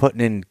was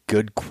putting in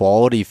good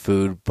quality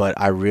food, but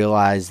I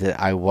realized that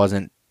I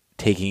wasn't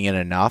taking in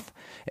enough.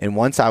 And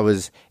once I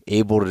was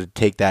able to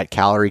take that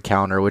calorie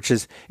counter,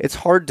 it's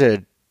hard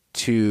to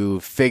to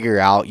figure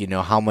out,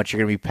 how much you're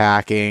going to be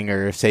packing,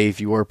 or say if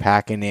you were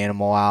packing an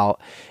animal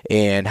out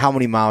and how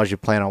many miles you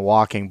plan on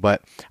walking.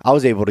 But I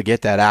was able to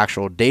get that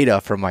actual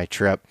data from my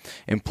trip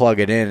and plug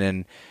it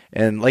in.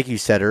 And like you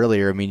said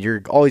earlier, I mean,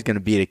 you're always going to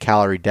be at a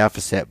calorie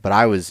deficit, but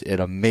I was at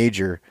a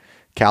major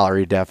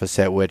calorie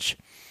deficit, which,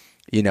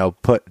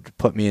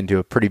 put me into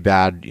a pretty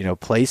bad,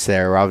 place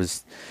there where I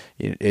was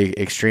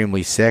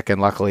extremely sick. And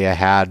luckily I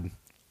had,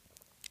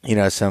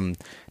 some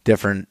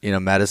different,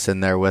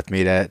 medicine there with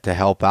me to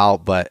help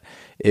out, but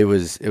it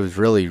was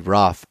really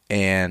rough.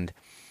 And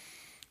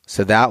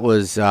so that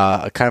was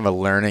a kind of a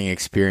learning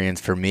experience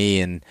for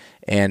me, and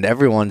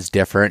everyone's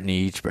different,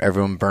 and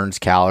everyone burns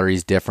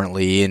calories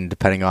differently, and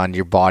depending on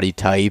your body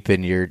type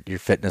and your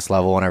fitness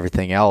level and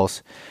everything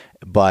else.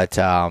 But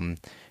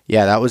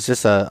yeah, that was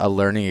just a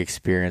learning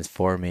experience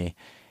for me.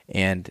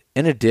 And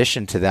in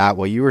addition to that,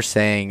 what you were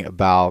saying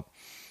about,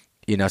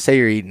 say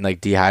you're eating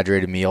like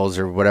dehydrated meals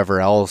or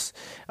whatever else,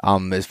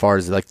 as far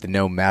as like the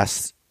no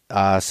mess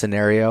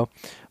scenario,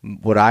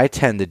 what I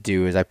tend to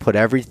do is I put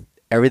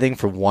everything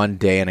for one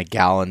day in a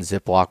gallon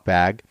Ziploc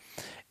bag,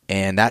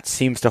 and that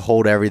seems to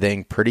hold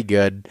everything pretty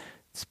good.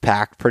 It's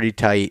packed pretty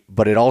tight,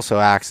 but it also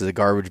acts as a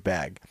garbage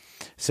bag.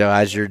 So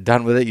as you're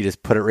done with it, you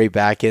just put it right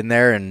back in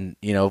there and,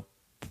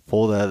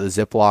 pull the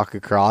Ziploc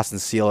across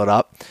and seal it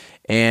up,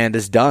 and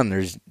it's done.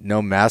 There's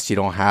no mess. You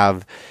don't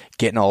have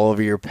getting all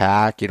over your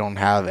pack. You don't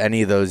have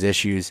any of those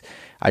issues.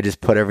 I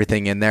just put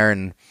everything in there,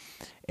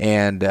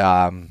 and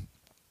at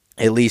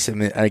least, I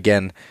mean,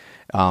 again,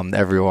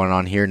 everyone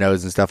on here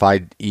knows and stuff,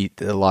 I eat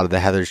a lot of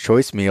the Heather's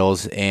Choice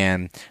meals,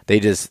 and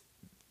they just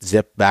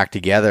zip back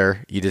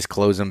together. You just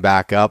close them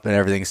back up and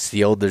everything's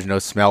sealed. There's no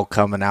smell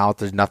coming out.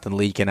 There's nothing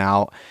leaking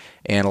out.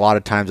 And a lot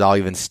of times I'll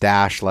even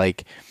stash,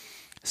 like,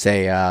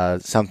 say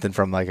something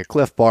from like a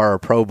Cliff Bar or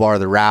Pro Bar,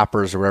 the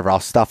wrappers or whatever. I'll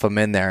stuff them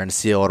in there and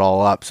seal it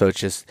all up, so it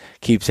just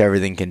keeps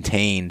everything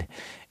contained,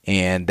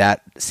 and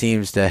that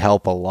seems to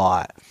help a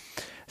lot.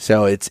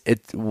 So it's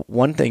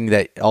one thing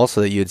that also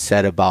that you had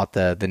said about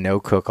the no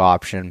cook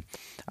option.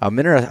 I'm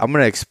going to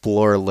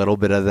explore a little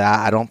bit of that.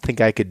 I don't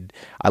think I could.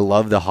 I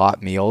love the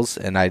hot meals,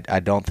 and I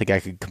don't think I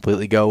could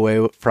completely go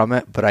away from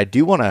it, but I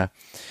do want to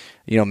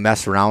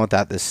mess around with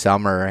that this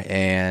summer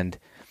and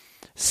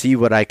see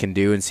what I can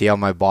do and see how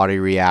my body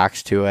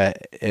reacts to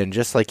it. And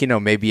just like,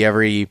 maybe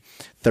every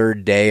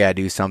third day I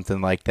do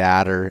something like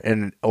that,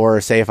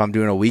 or say if I'm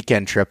doing a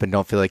weekend trip and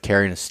don't feel like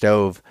carrying a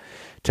stove,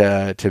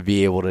 to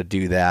be able to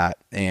do that.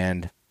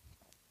 And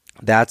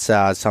that's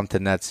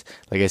something that's,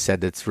 like I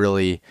said, that's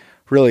really,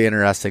 really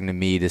interesting to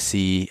me to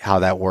see how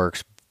that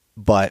works.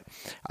 But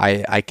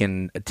I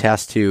can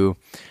attest to,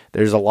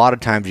 there's a lot of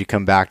times you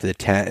come back to the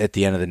tent at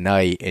the end of the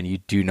night and you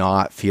do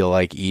not feel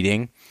like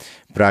eating,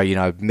 but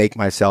I make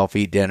myself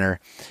eat dinner,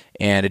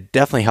 and it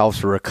definitely helps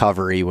for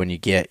recovery when you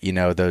get,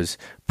 those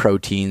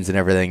proteins and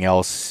everything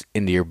else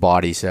into your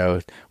body.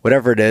 So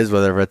whatever it is,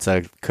 whether it's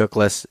a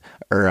cookless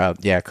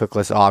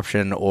cookless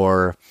option,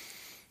 or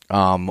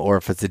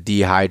if it's a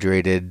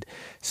dehydrated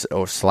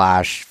or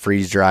 /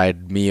 freeze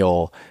dried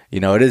meal,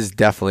 it is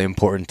definitely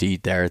important to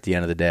eat there at the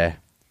end of the day.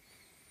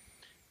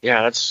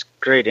 Yeah, that's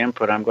great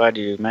input. I'm glad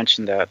you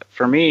mentioned that.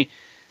 For me,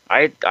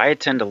 I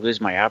tend to lose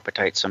my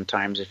appetite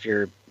sometimes.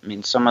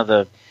 Some of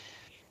the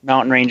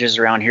mountain ranges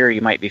around here,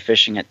 you might be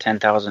fishing at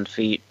 10,000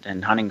 feet,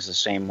 and hunting's the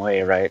same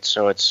way, right?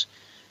 So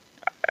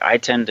I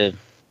tend to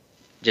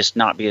just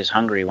not be as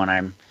hungry when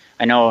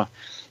I know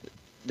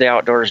the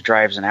outdoors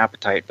drives an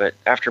appetite, but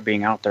after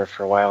being out there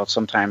for a while,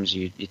 sometimes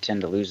you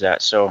tend to lose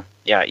that. So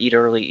yeah, eat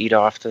early, eat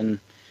often,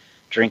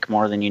 drink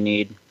more than you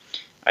need,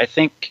 I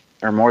think,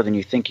 or more than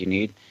you think you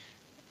need.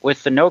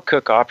 With the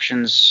no-cook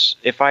options,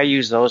 if I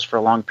use those for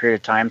a long period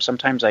of time,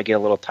 sometimes I get a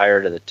little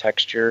tired of the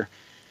texture,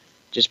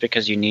 just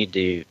because you need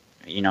to,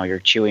 you're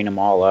chewing them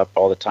all up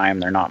all the time.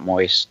 They're not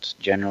moist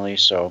generally,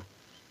 so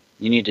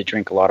you need to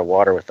drink a lot of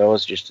water with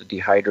those just to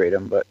dehydrate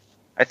them. But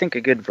I think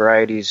a good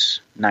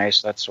variety's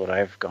nice. That's what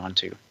I've gone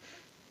to.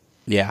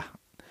 Yeah.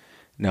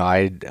 No,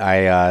 I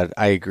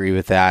agree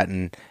with that.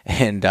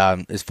 And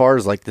as far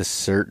as like the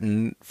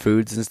certain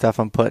foods and stuff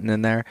I'm putting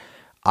in there,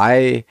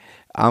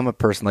 I'm a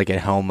person like at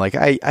home, like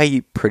I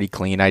eat pretty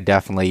clean. I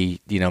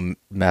definitely,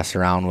 mess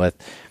around with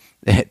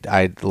it.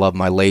 I love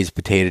my Lay's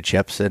potato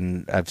chips,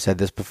 and I've said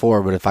this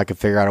before, but if I could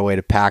figure out a way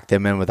to pack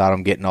them in without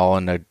them getting all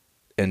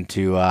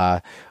into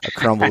a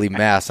crumbly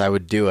mess, I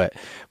would do it.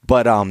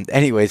 But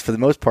anyways, for the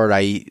most part,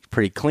 I eat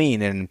pretty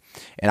clean, and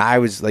I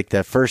was like,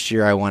 the first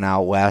year I went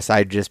out west,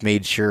 I just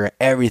made sure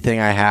everything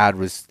I had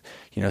was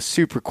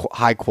super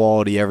high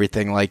quality,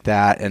 everything like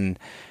that, and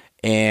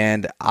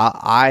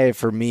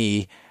for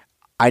me,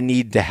 I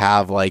need to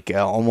have like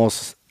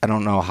almost, I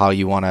don't know how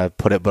you want to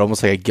put it, but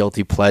almost like a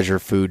guilty pleasure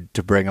food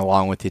to bring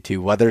along with you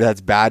too, whether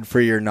that's bad for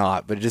you or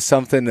not, but just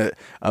something that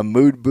a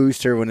mood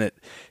booster, when it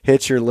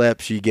hits your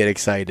lips, you get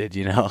excited,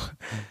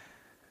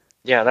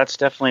 Yeah, that's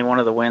definitely one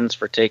of the wins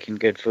for taking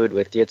good food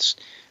with you. It's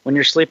when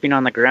you're sleeping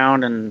on the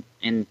ground and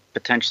in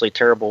potentially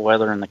terrible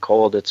weather in the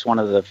cold, it's one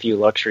of the few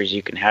luxuries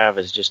you can have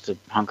is just to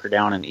hunker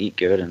down and eat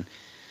good. And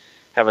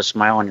have a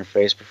smile on your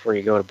face before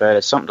you go to bed.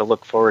 It's something to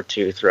look forward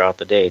to throughout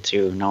the day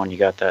too, knowing you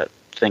got that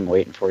thing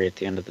waiting for you at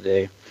the end of the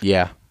day.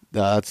 Yeah,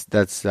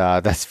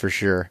 that's for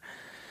sure.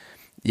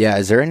 Yeah,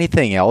 is there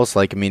anything else?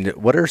 Like, I mean,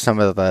 what are some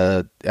of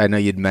the? I know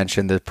you'd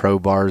mentioned the Pro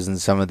bars and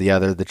some of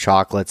the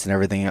chocolates and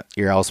everything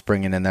you're else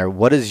bringing in there.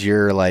 What is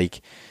your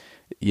like?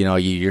 You know,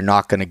 you're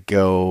not going to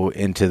go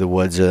into the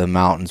woods or the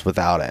mountains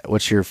without it.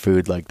 What's your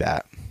food like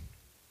that?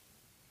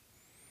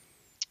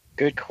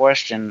 Good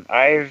question.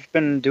 I've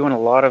been doing a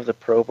lot of the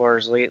Pro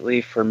bars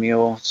lately for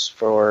meals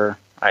for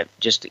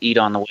just to eat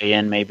on the way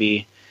in,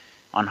 maybe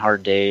on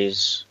hard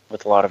days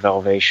with a lot of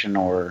elevation,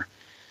 or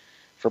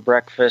for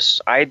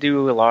breakfast. I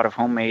do a lot of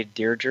homemade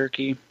deer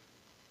jerky,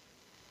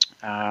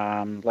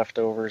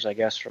 leftovers, I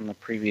guess, from the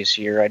previous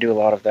year. I do a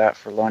lot of that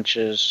for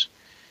lunches,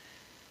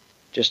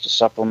 just to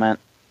supplement.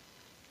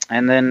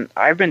 And then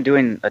I've been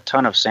doing a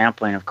ton of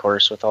sampling, of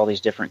course, with all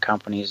these different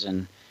companies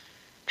and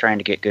trying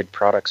to get good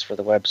products for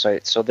the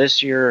website. So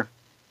this year,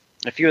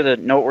 a few of the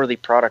noteworthy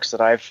products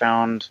that I've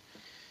found,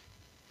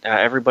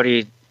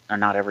 everybody, or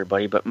not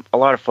everybody, but a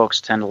lot of folks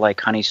tend to like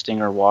Honey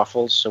Stinger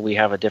waffles. So we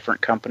have a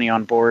different company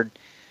on board,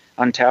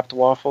 Untapped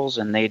Waffles,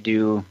 and they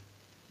do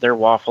their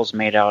waffles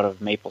made out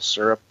of maple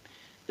syrup.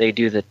 They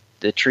do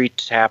the tree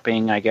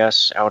tapping, I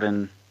guess, out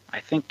in, I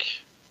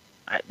think,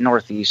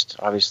 northeast,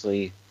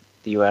 obviously,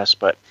 the U.S.,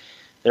 but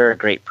they're a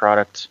great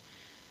product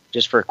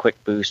just for a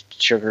quick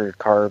boost, sugar,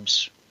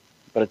 carbs,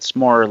 but it's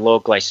more low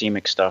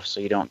glycemic stuff,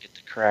 so you don't get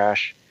the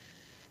crash.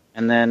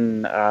 And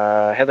then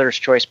Heather's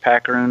Choice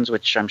Packaroons,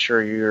 which I'm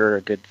sure you're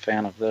a good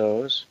fan of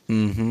those.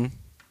 Mm-hmm.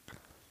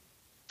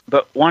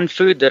 But one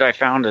food that I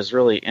found is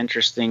really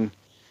interesting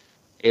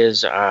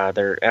is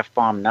their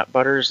F-Bomb nut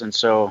butters. And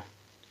so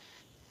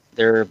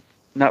their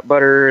nut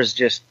butter is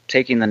just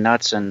taking the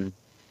nuts and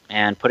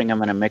putting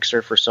them in a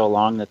mixer for so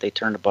long that they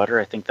turn to butter.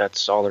 I think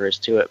that's all there is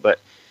to it. But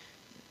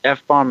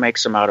F-Bomb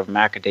makes them out of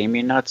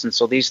macadamia nuts, and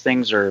so these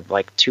things are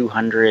like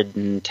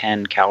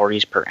 210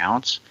 calories per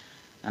ounce.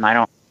 And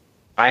I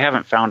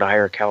haven't found a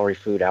higher calorie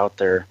food out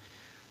there.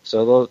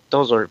 So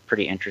those are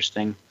pretty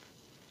interesting.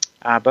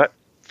 But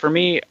for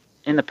me,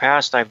 in the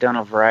past, I've done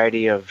a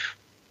variety of,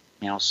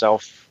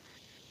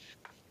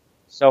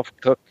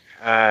 self-cook,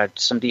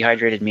 some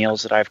dehydrated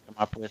meals that I've come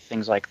up with,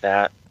 things like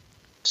that,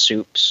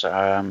 soups,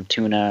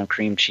 tuna,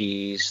 cream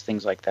cheese,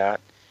 things like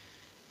that.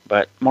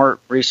 But more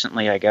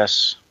recently, I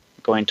guess,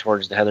 going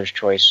towards the Heather's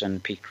Choice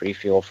and Peak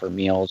Refuel for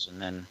meals, and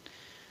then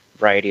a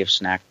variety of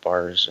snack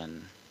bars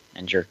and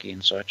jerky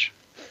and such.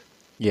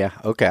 Yeah,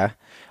 okay.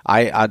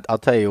 I'll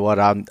tell you what,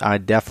 I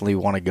definitely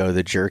want to go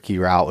the jerky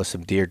route with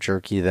some deer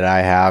jerky that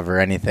I have or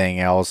anything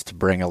else to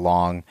bring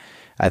along.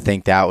 I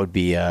think that would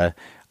be a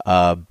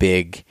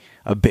big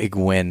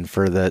win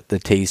for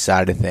the taste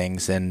side of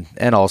things,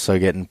 and also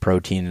getting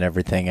protein and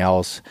everything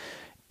else.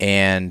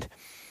 And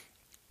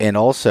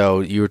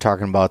also you were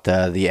talking about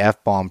the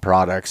F-Bomb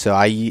product. So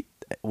I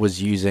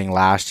was using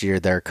last year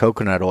their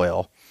coconut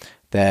oil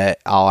that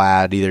I'll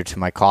add either to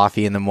my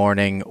coffee in the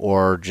morning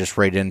or just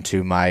right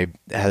into my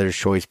Heather's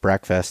Choice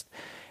breakfast.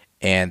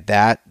 And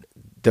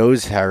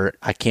those are,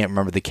 I can't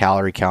remember the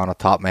calorie count off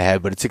the top of my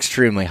head, but it's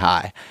extremely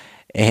high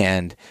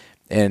and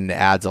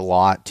adds a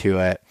lot to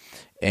it.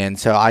 And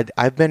so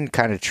I've been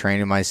kind of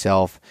training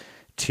myself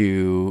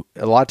to,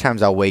 a lot of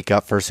times I'll wake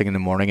up first thing in the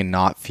morning and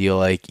not feel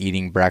like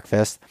eating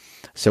breakfast.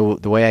 So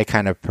the way I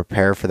kind of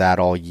prepare for that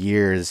all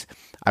year is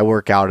I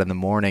work out in the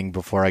morning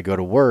before I go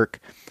to work.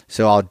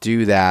 So I'll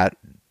do that,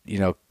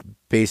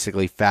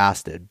 basically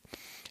fasted.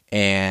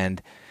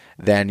 And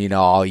then,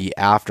 I'll eat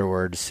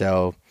afterwards.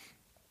 So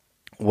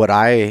what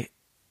I've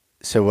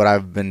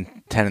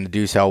been tending to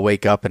do, so I'll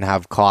wake up and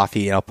have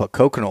coffee and I'll put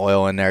coconut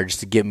oil in there just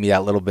to give me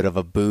that little bit of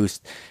a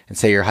boost. And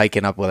say you're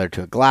hiking up, whether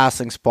to a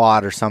glassing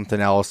spot or something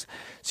else,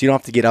 so you don't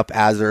have to get up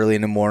as early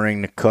in the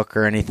morning to cook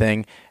or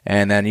anything.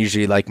 And then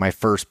usually like my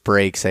first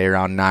break, say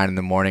around 9 in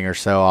the morning or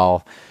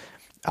so,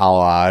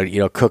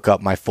 I'll cook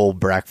up my full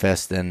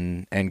breakfast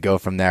and go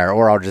from there.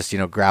 Or I'll just,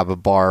 grab a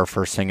bar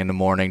first thing in the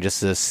morning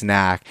just as a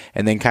snack,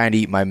 and then kind of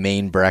eat my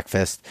main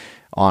breakfast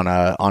on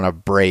a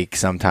break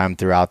sometime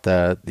throughout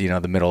the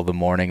middle of the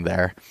morning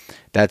there.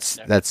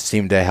 That's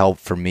seemed to help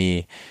for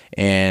me.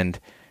 And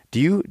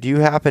do you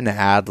happen to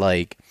add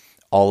like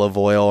olive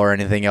oil or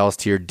anything else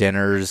to your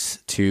dinners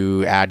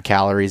to add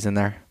calories in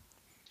there?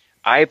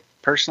 I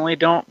personally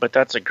don't, but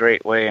that's a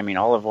great way. I mean,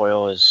 olive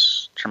oil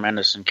is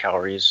tremendous in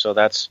calories,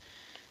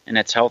 and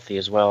it's healthy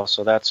as well.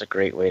 So that's a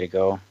great way to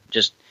go.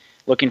 Just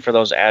looking for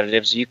those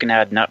additives. You can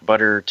add nut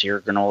butter to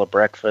your granola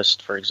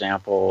breakfast, for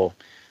example,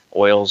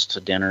 oils to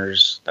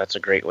dinners. That's a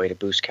great way to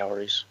boost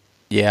calories.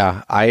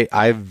 Yeah,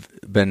 I've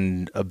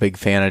been a big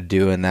fan of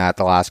doing that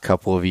the last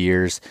couple of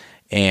years.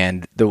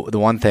 And the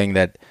one thing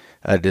that,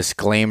 a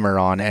disclaimer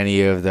on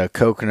any of the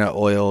coconut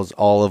oils,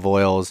 olive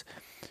oils,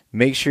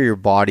 make sure your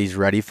body's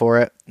ready for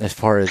it. As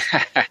far as,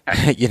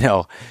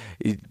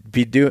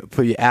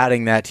 be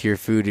adding that to your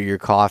food or your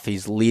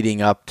coffees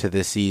leading up to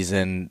the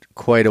season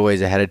quite a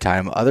ways ahead of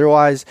time.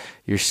 Otherwise,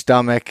 your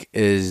stomach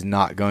is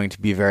not going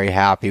to be very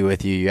happy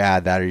with you. You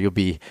add that, or you'll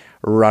be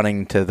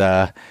running to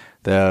the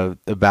the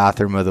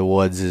bathroom of the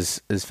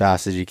woods as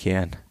fast as you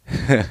can.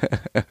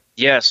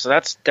 Yes, so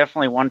that's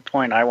definitely one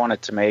point I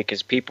wanted to make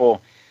is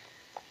people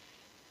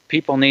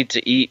need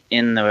to eat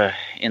in the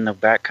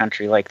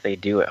backcountry like they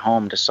do at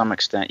home to some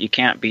extent. You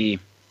can't be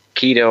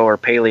keto or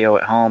paleo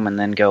at home and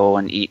then go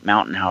and eat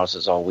mountain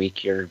houses all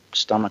week. Your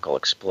stomach will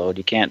explode.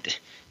 You can't,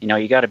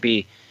 you got to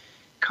be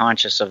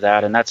conscious of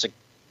that, and that's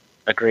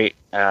a great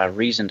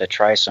reason to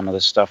try some of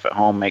this stuff at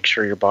home. Make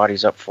sure your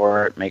body's up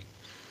for it.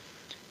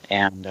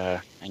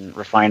 And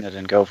refine it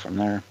and go from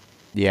there.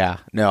 Yeah,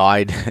 no,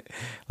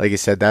 like I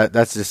said,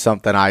 that's just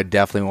something I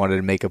definitely wanted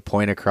to make a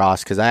point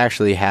across, because I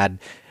actually had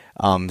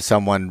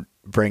someone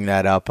bring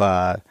that up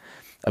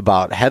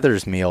about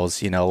Heather's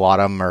meals. A lot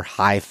of them are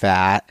high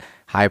fat,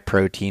 high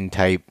protein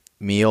type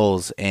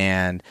meals,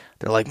 and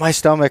they're like, my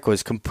stomach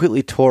was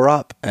completely tore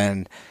up,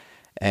 and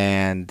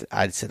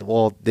I said,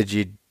 well,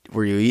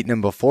 were you eating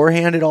them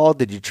beforehand at all?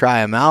 Did you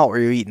try them out? Were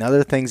you eating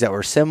other things that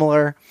were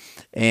similar?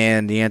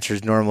 And the answer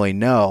is normally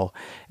no.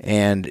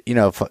 And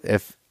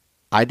if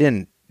I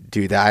didn't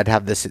do that, I'd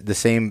have the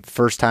same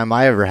first time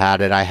I ever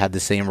had it. I had the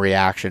same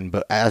reaction.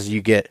 But as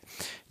you get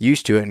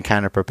used to it and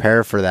kind of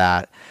prepare for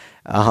that,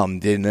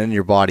 then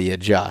your body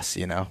adjusts.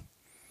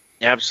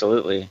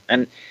 Absolutely.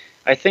 And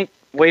I think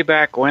way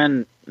back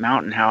when,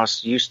 Mountain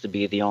House used to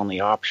be the only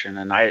option,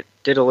 and I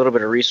did a little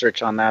bit of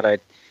research on that.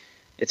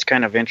 It's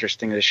kind of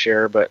interesting to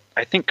share, but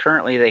I think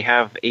currently they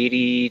have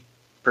 80%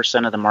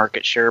 of the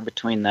market share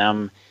between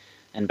them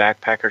and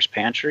Backpackers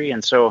Pantry,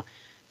 and so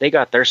they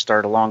got their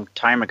start a long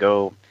time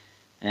ago.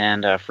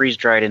 And Freeze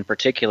Dried in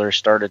particular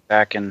started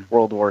back in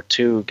World War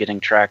II getting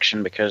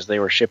traction because they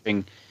were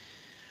shipping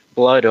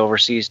blood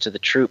overseas to the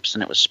troops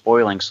and it was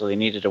spoiling, so they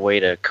needed a way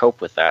to cope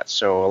with that.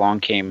 So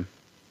along came,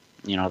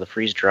 the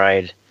freeze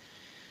dried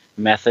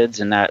methods,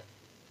 and that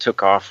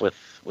took off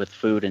with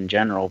food in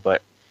general.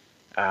 But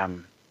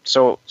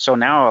so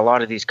now a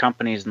lot of these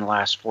companies in the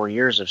last 4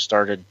 years have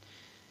started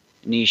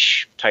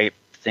niche type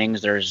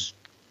things. There's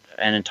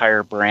an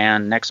entire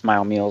brand, Next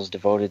Mile Meals,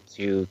 devoted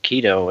to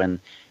keto, and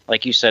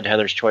like you said,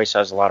 Heather's Choice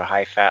has a lot of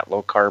high fat,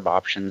 low carb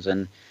options,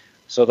 and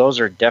so those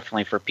are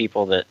definitely for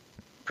people that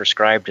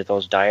prescribe to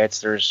those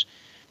diets. There's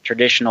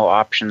traditional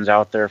options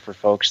out there for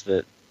folks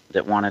that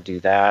want to do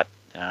that.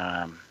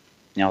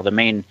 The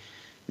main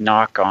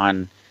knock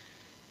on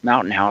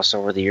Mountain House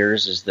over the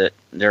years is that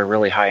they're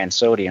really high in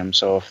sodium,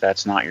 so if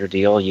that's not your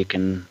deal, you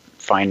can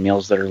find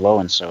meals that are low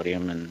in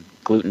sodium and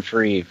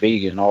gluten-free,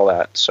 vegan, all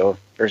that. So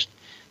there's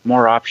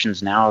more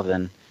options now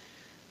than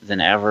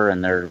ever,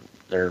 and they're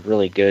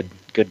really good,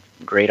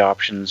 great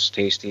options,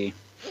 tasty.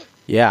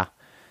 Yeah.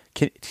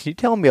 Can you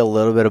tell me a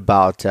little bit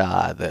about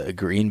the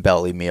Green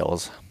Belly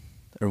meals,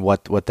 or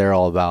what they're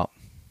all about?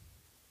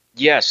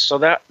 Yes, so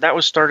that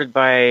was started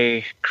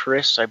by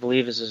Chris, I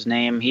believe is his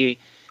name.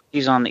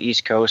 He's on the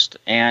East Coast,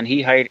 and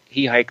he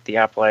hiked the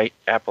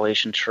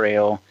Appalachian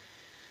Trail,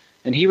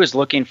 and he was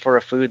looking for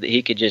a food that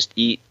he could just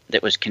eat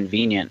that was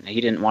convenient.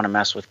 He didn't want to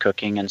mess with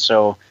cooking, and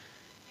so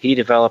he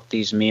developed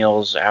these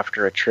meals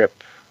after a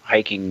trip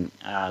hiking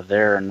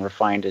there and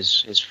refined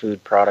his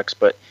food products.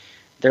 But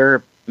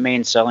their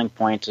main selling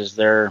point is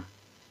they're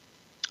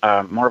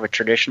more of a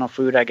traditional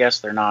food, I guess.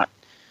 They're not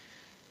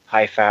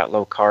high fat,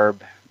 low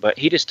carb, but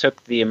he just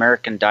took the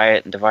American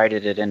diet and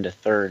divided it into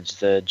thirds.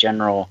 The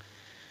general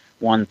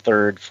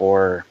 1/3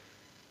 for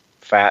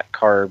fat,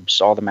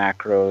 carbs, all the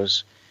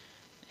macros,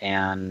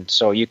 and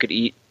so you could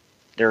eat.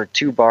 There are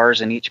 2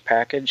 bars in each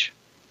package,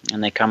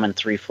 and they come in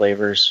 3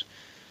 flavors.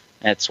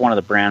 It's one of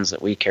the brands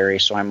that we carry,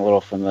 so I'm a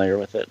little familiar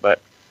with it.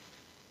 But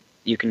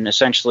you can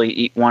essentially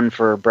eat one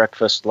for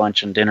breakfast,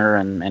 lunch, and dinner,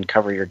 and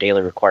cover your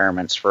daily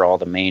requirements for all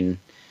the main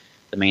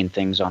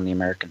things on the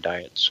American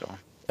diet. So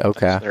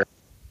okay,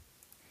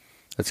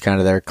 that's kind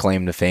of their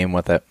claim to fame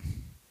with it.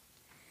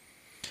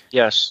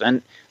 Yes,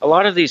 and a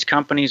lot of these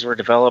companies were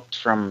developed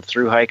from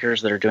thru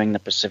hikers that are doing the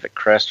Pacific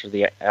Crest or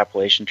the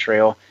Appalachian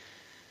Trail.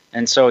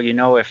 And so,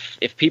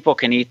 if people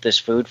can eat this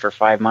food for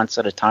 5 months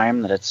at a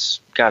time, that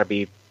it's got to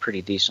be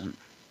pretty decent.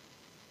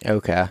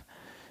 Okay.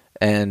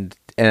 And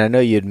I know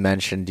you'd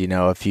mentioned,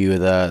 a few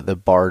of the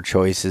bar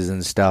choices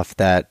and stuff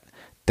that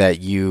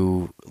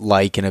you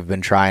like and have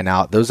been trying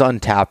out. Those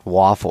Untapped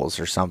waffles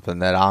are something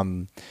that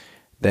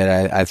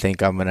I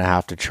think I'm going to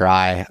have to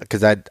try,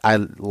 because I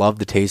love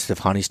the taste of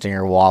Honey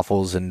Stinger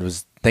waffles and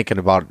was thinking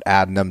about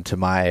adding them to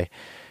my,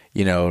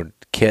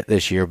 kit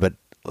this year. But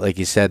like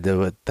you said,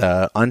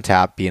 the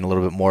Untapped being a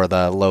little bit more of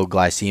the low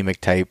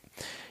glycemic type,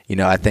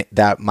 I think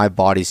that my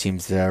body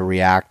seems to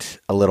react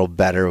a little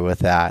better with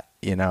that,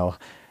 and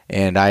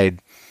I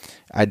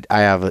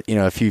have,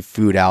 a few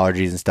food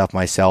allergies and stuff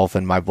myself,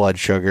 and my blood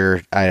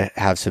sugar I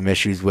have some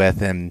issues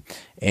with, and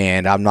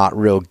I'm not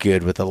real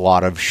good with a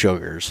lot of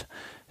sugars.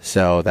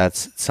 So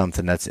that's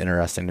something that's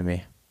interesting to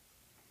me.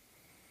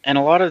 And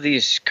a lot of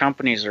these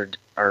companies are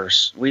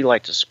we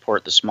like to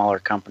support the smaller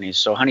companies.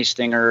 So Honey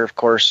Stinger, of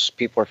course,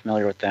 people are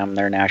familiar with them.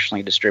 They're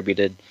nationally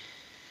distributed,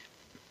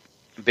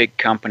 big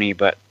company.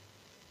 But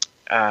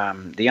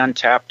the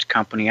Untapped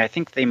company, I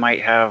think they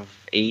might have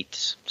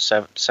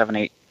 7,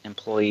 8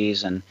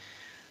 employees, and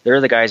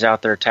they're the guys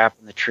out there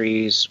tapping the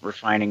trees,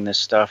 refining this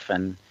stuff,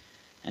 and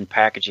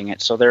packaging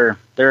it. So they're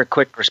a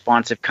quick,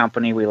 responsive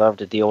company. We love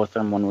to deal with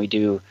them when we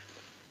do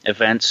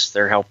events.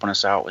 They're helping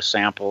us out with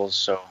samples,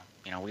 so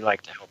we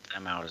like to help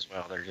them out as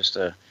well. They're just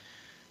a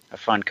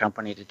fun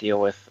company to deal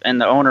with.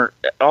 And the owner,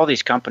 all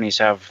these companies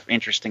have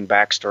interesting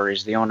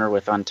backstories. The owner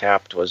with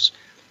Untapped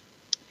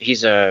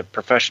he's a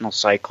professional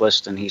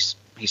cyclist, and he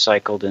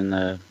cycled in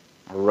the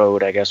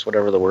road, I guess,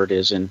 whatever the word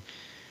is, in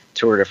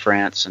Tour de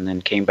France, and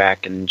then came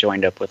back and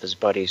joined up with his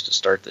buddies to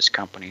start this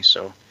company.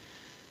 So,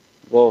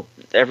 well,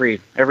 every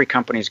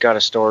company's got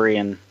a story,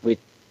 and we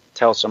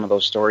tell some of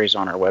those stories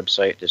on our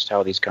website, just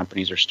how these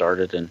companies are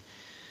started and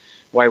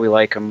why we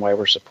like them, why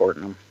we're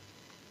supporting them.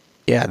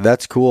 Yeah,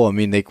 that's cool. I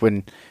mean,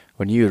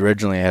 when you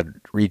originally had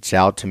reached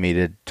out to me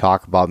to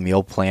talk about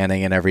meal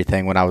planning and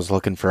everything, when I was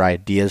looking for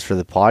ideas for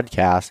the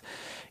podcast,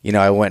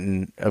 I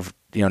went and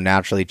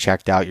naturally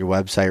checked out your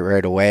website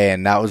right away,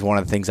 and that was one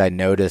of the things I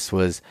noticed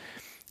was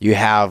you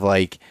have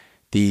like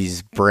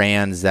these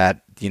brands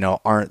that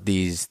aren't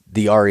the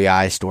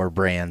REI store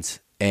brands,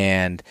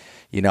 and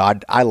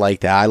I like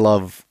that. I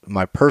love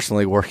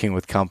personally working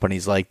with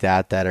companies like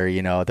that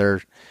are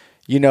they're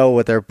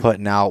what they're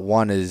putting out.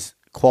 One is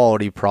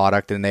quality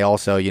product, and they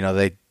also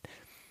they,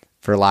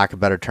 for lack of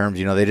better terms,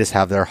 they just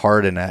have their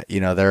heart in it.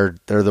 They're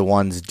the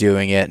ones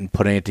doing it and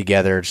putting it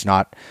together. It's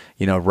not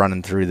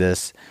running through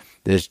this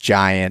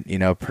giant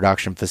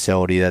production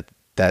facility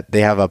that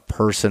they have a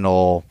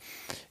personal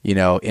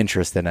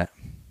interest in it.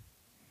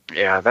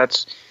 Yeah,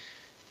 that's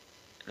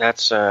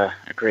a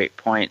great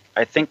point.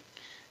 I think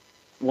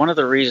one of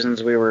the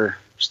reasons we were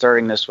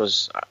starting this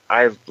was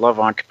I love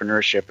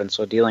entrepreneurship, and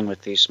so dealing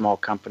with these small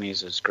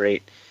companies is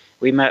great.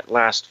 We met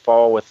last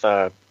fall with,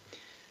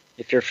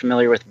 if you're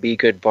familiar with Be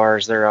Good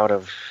Bars, they're out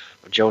of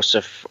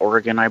Joseph,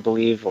 Oregon, I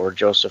believe, or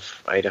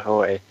Joseph,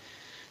 Idaho. I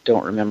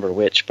don't remember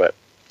which, but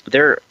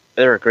they're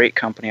a great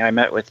company. I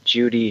met with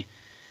Judy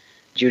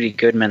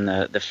Goodman,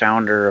 the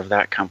founder of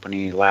that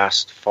company,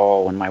 last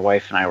fall when my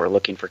wife and I were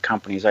looking for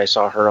companies. I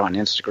saw her on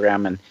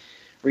Instagram and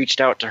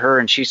reached out to her,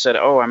 and she said,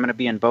 "Oh, I'm going to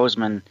be in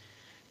Bozeman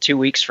 2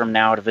 weeks from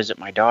now to visit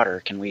my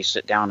daughter. Can we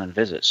sit down and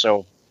visit?"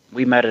 So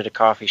we met at a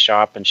coffee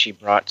shop, and she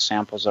brought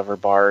samples of her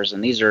bars,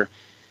 and these are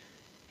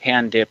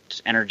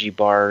hand-dipped energy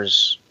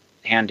bars,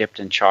 hand-dipped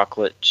in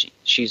chocolate.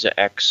 She's an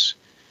ex,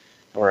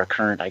 or a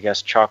current, I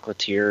guess,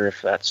 chocolatier,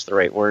 if that's the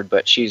right word,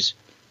 but she's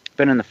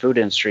been in the food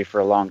industry for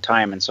a long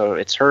time, and so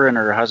it's her and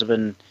her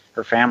husband,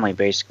 her family,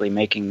 basically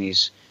making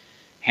these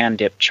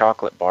hand-dipped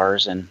chocolate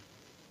bars, and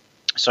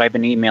so I've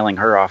been emailing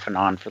her off and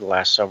on for the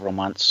last several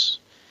months.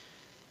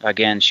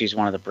 Again, she's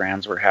one of the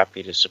brands we're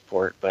happy to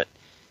support, but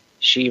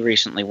she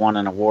recently won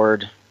an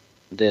award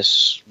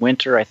this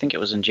winter. I think it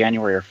was in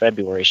January or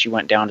February. She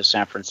went down to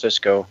San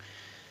Francisco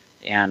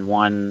and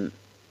won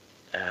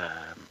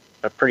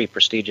a pretty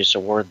prestigious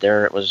award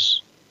there. It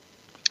was,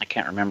 I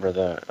can't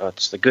remember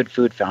it's the Good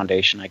Food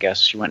Foundation, I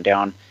guess. She went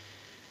down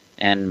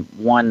and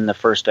won the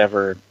first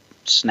ever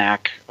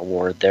snack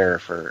award there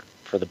for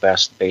the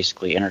best,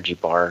 basically, energy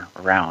bar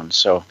around.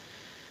 So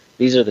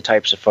these are the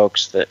types of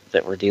folks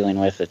that we're dealing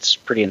with. It's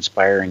pretty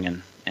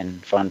inspiring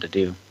and fun to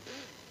do.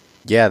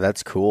 Yeah,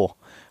 that's cool.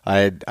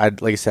 I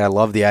like I said, I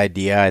love the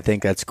idea. I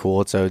think that's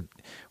cool. So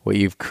what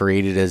you've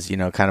created is,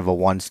 kind of a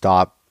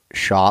one-stop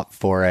shop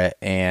for it,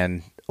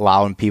 and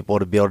allowing people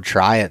to be able to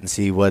try it and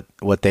see what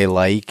they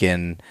like.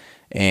 And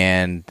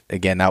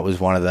again, that was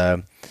one of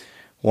the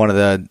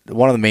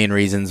main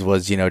reasons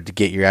was, to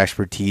get your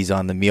expertise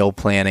on the meal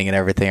planning and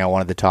everything I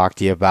wanted to talk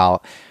to you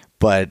about.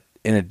 But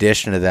in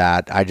addition to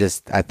that, I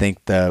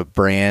think the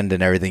brand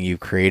and everything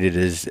you've created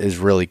is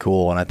really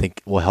cool, and I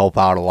think will help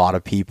out a lot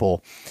of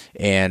people.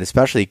 And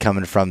especially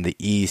coming from the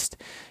East,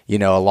 a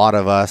lot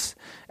of us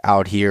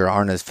out here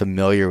aren't as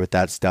familiar with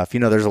that stuff.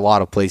 There's a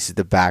lot of places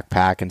to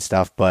backpack and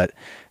stuff, but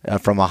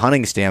from a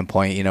hunting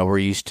standpoint, we're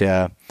used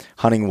to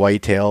hunting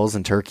whitetails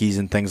and turkeys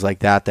and things like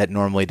that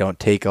normally don't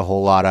take a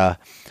whole lot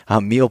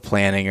of meal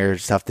planning or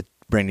stuff to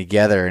bring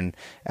together. And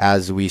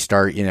as we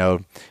start,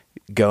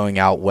 going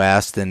out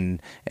west and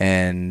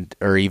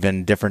or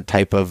even different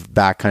type of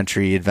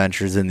backcountry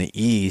adventures in the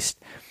East,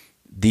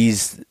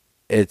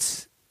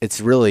 it's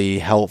really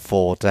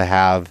helpful to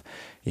have,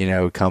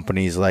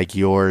 companies like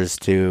yours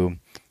to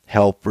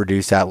help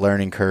reduce that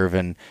learning curve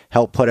and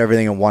help put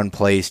everything in one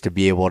place to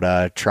be able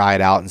to try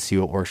it out and see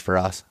what works for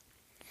us.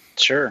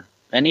 Sure.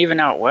 And even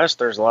out west,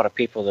 there's a lot of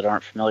people that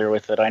aren't familiar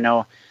with it. I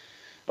know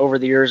over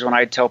the years when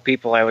I'd tell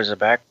people I was a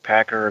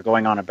backpacker or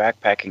going on a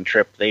backpacking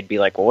trip, they'd be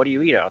like, "Well, what do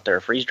you eat out there?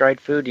 Freeze-dried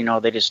food?"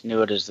 They just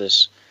knew it as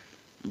this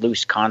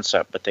loose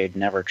concept, but they'd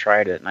never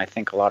tried it. And I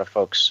think a lot of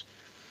folks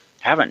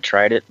haven't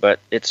tried it, but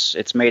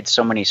it's made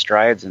so many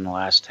strides in the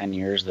last 10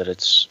 years that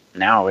it's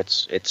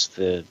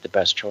the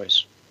best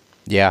choice.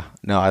 Yeah,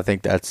 no, I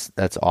think that's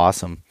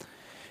awesome.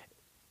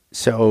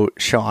 So,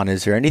 Sean,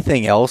 is there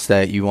anything else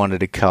that you wanted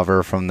to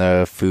cover from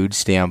the food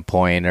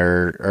standpoint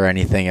or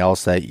anything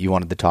else that you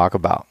wanted to talk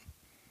about?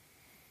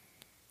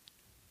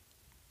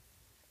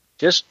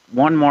 Just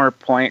one more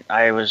point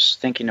I was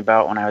thinking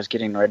about when I was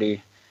getting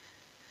ready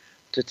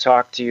to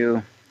talk to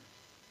you.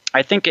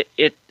 I think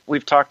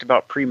we've talked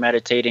about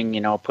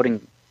premeditating,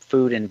 putting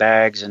food in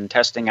bags and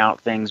testing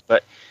out things,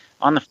 but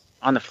on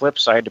the flip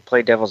side, to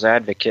play devil's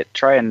advocate,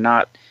 try and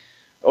not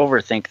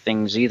overthink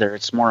things either.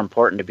 It's more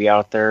important to be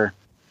out there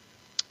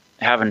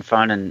having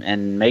fun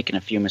and making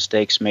a few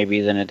mistakes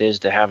maybe than it is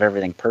to have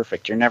everything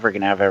perfect. You're never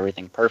going to have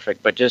everything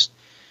perfect, but just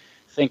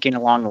thinking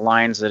along the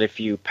lines that if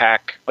you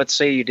pack, let's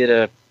say you did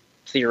a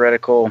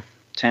theoretical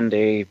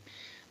 10-day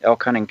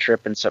elk hunting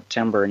trip in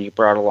September and you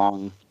brought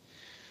along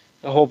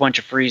a whole bunch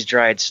of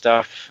freeze-dried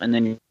stuff and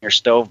then your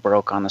stove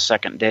broke on the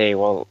second day,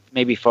 well,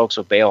 maybe folks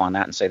will bail on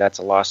that and say that's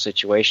a lost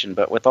situation.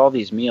 But with all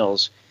these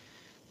meals,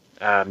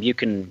 you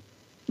can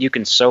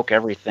soak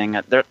everything.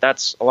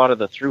 That's a lot of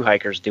the thru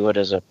hikers do it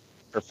as a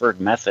preferred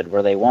method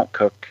where they won't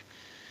cook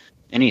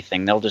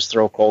anything. They'll just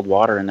throw cold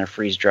water in their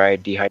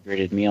freeze-dried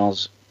dehydrated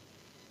meals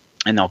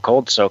and they'll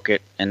cold soak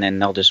it, and then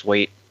they'll just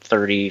wait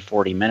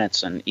 30-40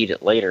 minutes and eat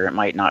it later. It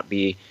might not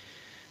be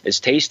as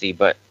tasty,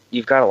 but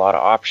you've got a lot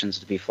of options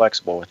to be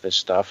flexible with this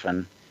stuff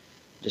and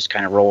just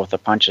kind of roll with the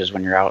punches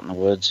when you're out in the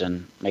woods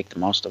and make the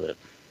most of it.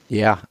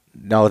 Yeah,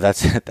 no,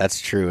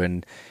 that's true.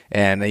 And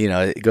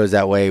it goes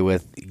that way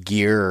with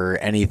gear or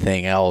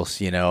anything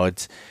else. You're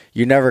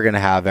never going to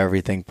have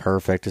everything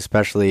perfect,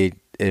 especially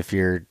if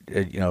you're,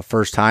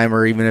 first time,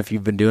 or even if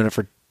you've been doing it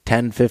for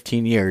 10,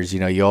 15 years.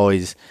 You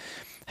always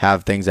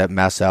have things that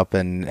mess up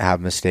and have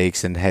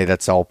mistakes, and hey,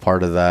 that's all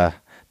part of the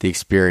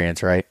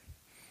experience, right?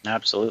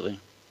 Absolutely.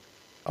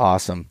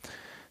 Awesome.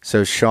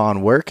 So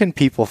Sean, where can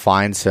people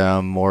find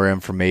some more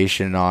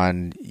information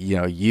on,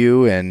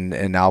 you and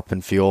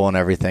Alpenfuel and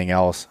everything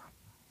else?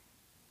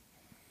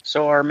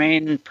 So our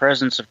main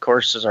presence, of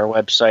course, is our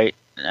website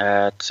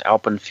at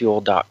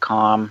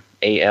alpenfuel.com,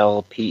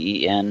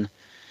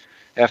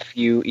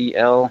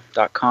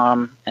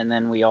 ALPENFUEL.com. And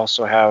then we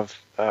also have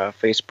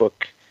Facebook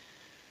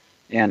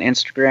and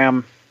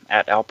Instagram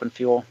at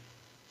Alpenfuel.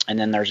 And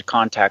then there's a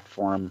contact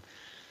form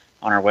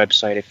on our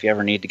website if you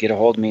ever need to get a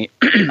hold of me.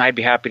 I'd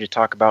be happy to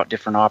talk about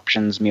different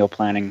options, meal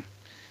planning,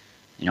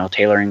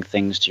 tailoring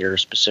things to your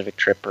specific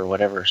trip or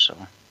whatever. So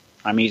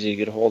I'm easy to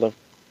get a hold of.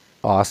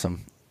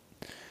 Awesome.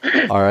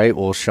 All right.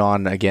 Well,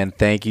 Sean, again,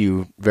 thank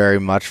you very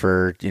much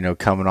for,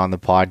 coming on the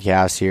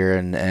podcast here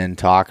and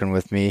talking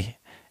with me.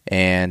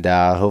 And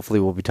hopefully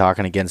we'll be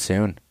talking again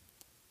soon.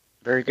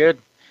 Very good.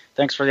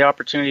 Thanks for the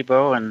opportunity,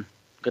 Bo, and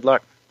good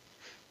luck.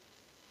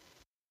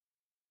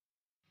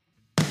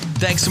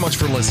 Thanks so much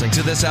for listening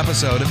to this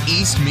episode of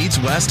East Meets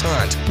West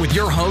Hunt with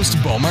your host,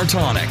 Bo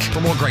Martonic. For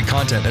more great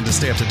content and to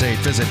stay up to date,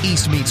 visit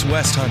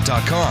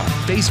eastmeetswesthunt.com,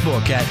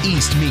 Facebook at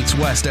East Meets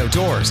West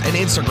Outdoors, and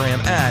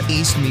Instagram at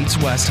East Meets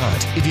West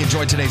Hunt. If you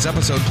enjoyed today's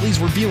episode, please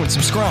review and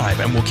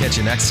subscribe, and we'll catch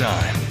you next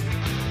time.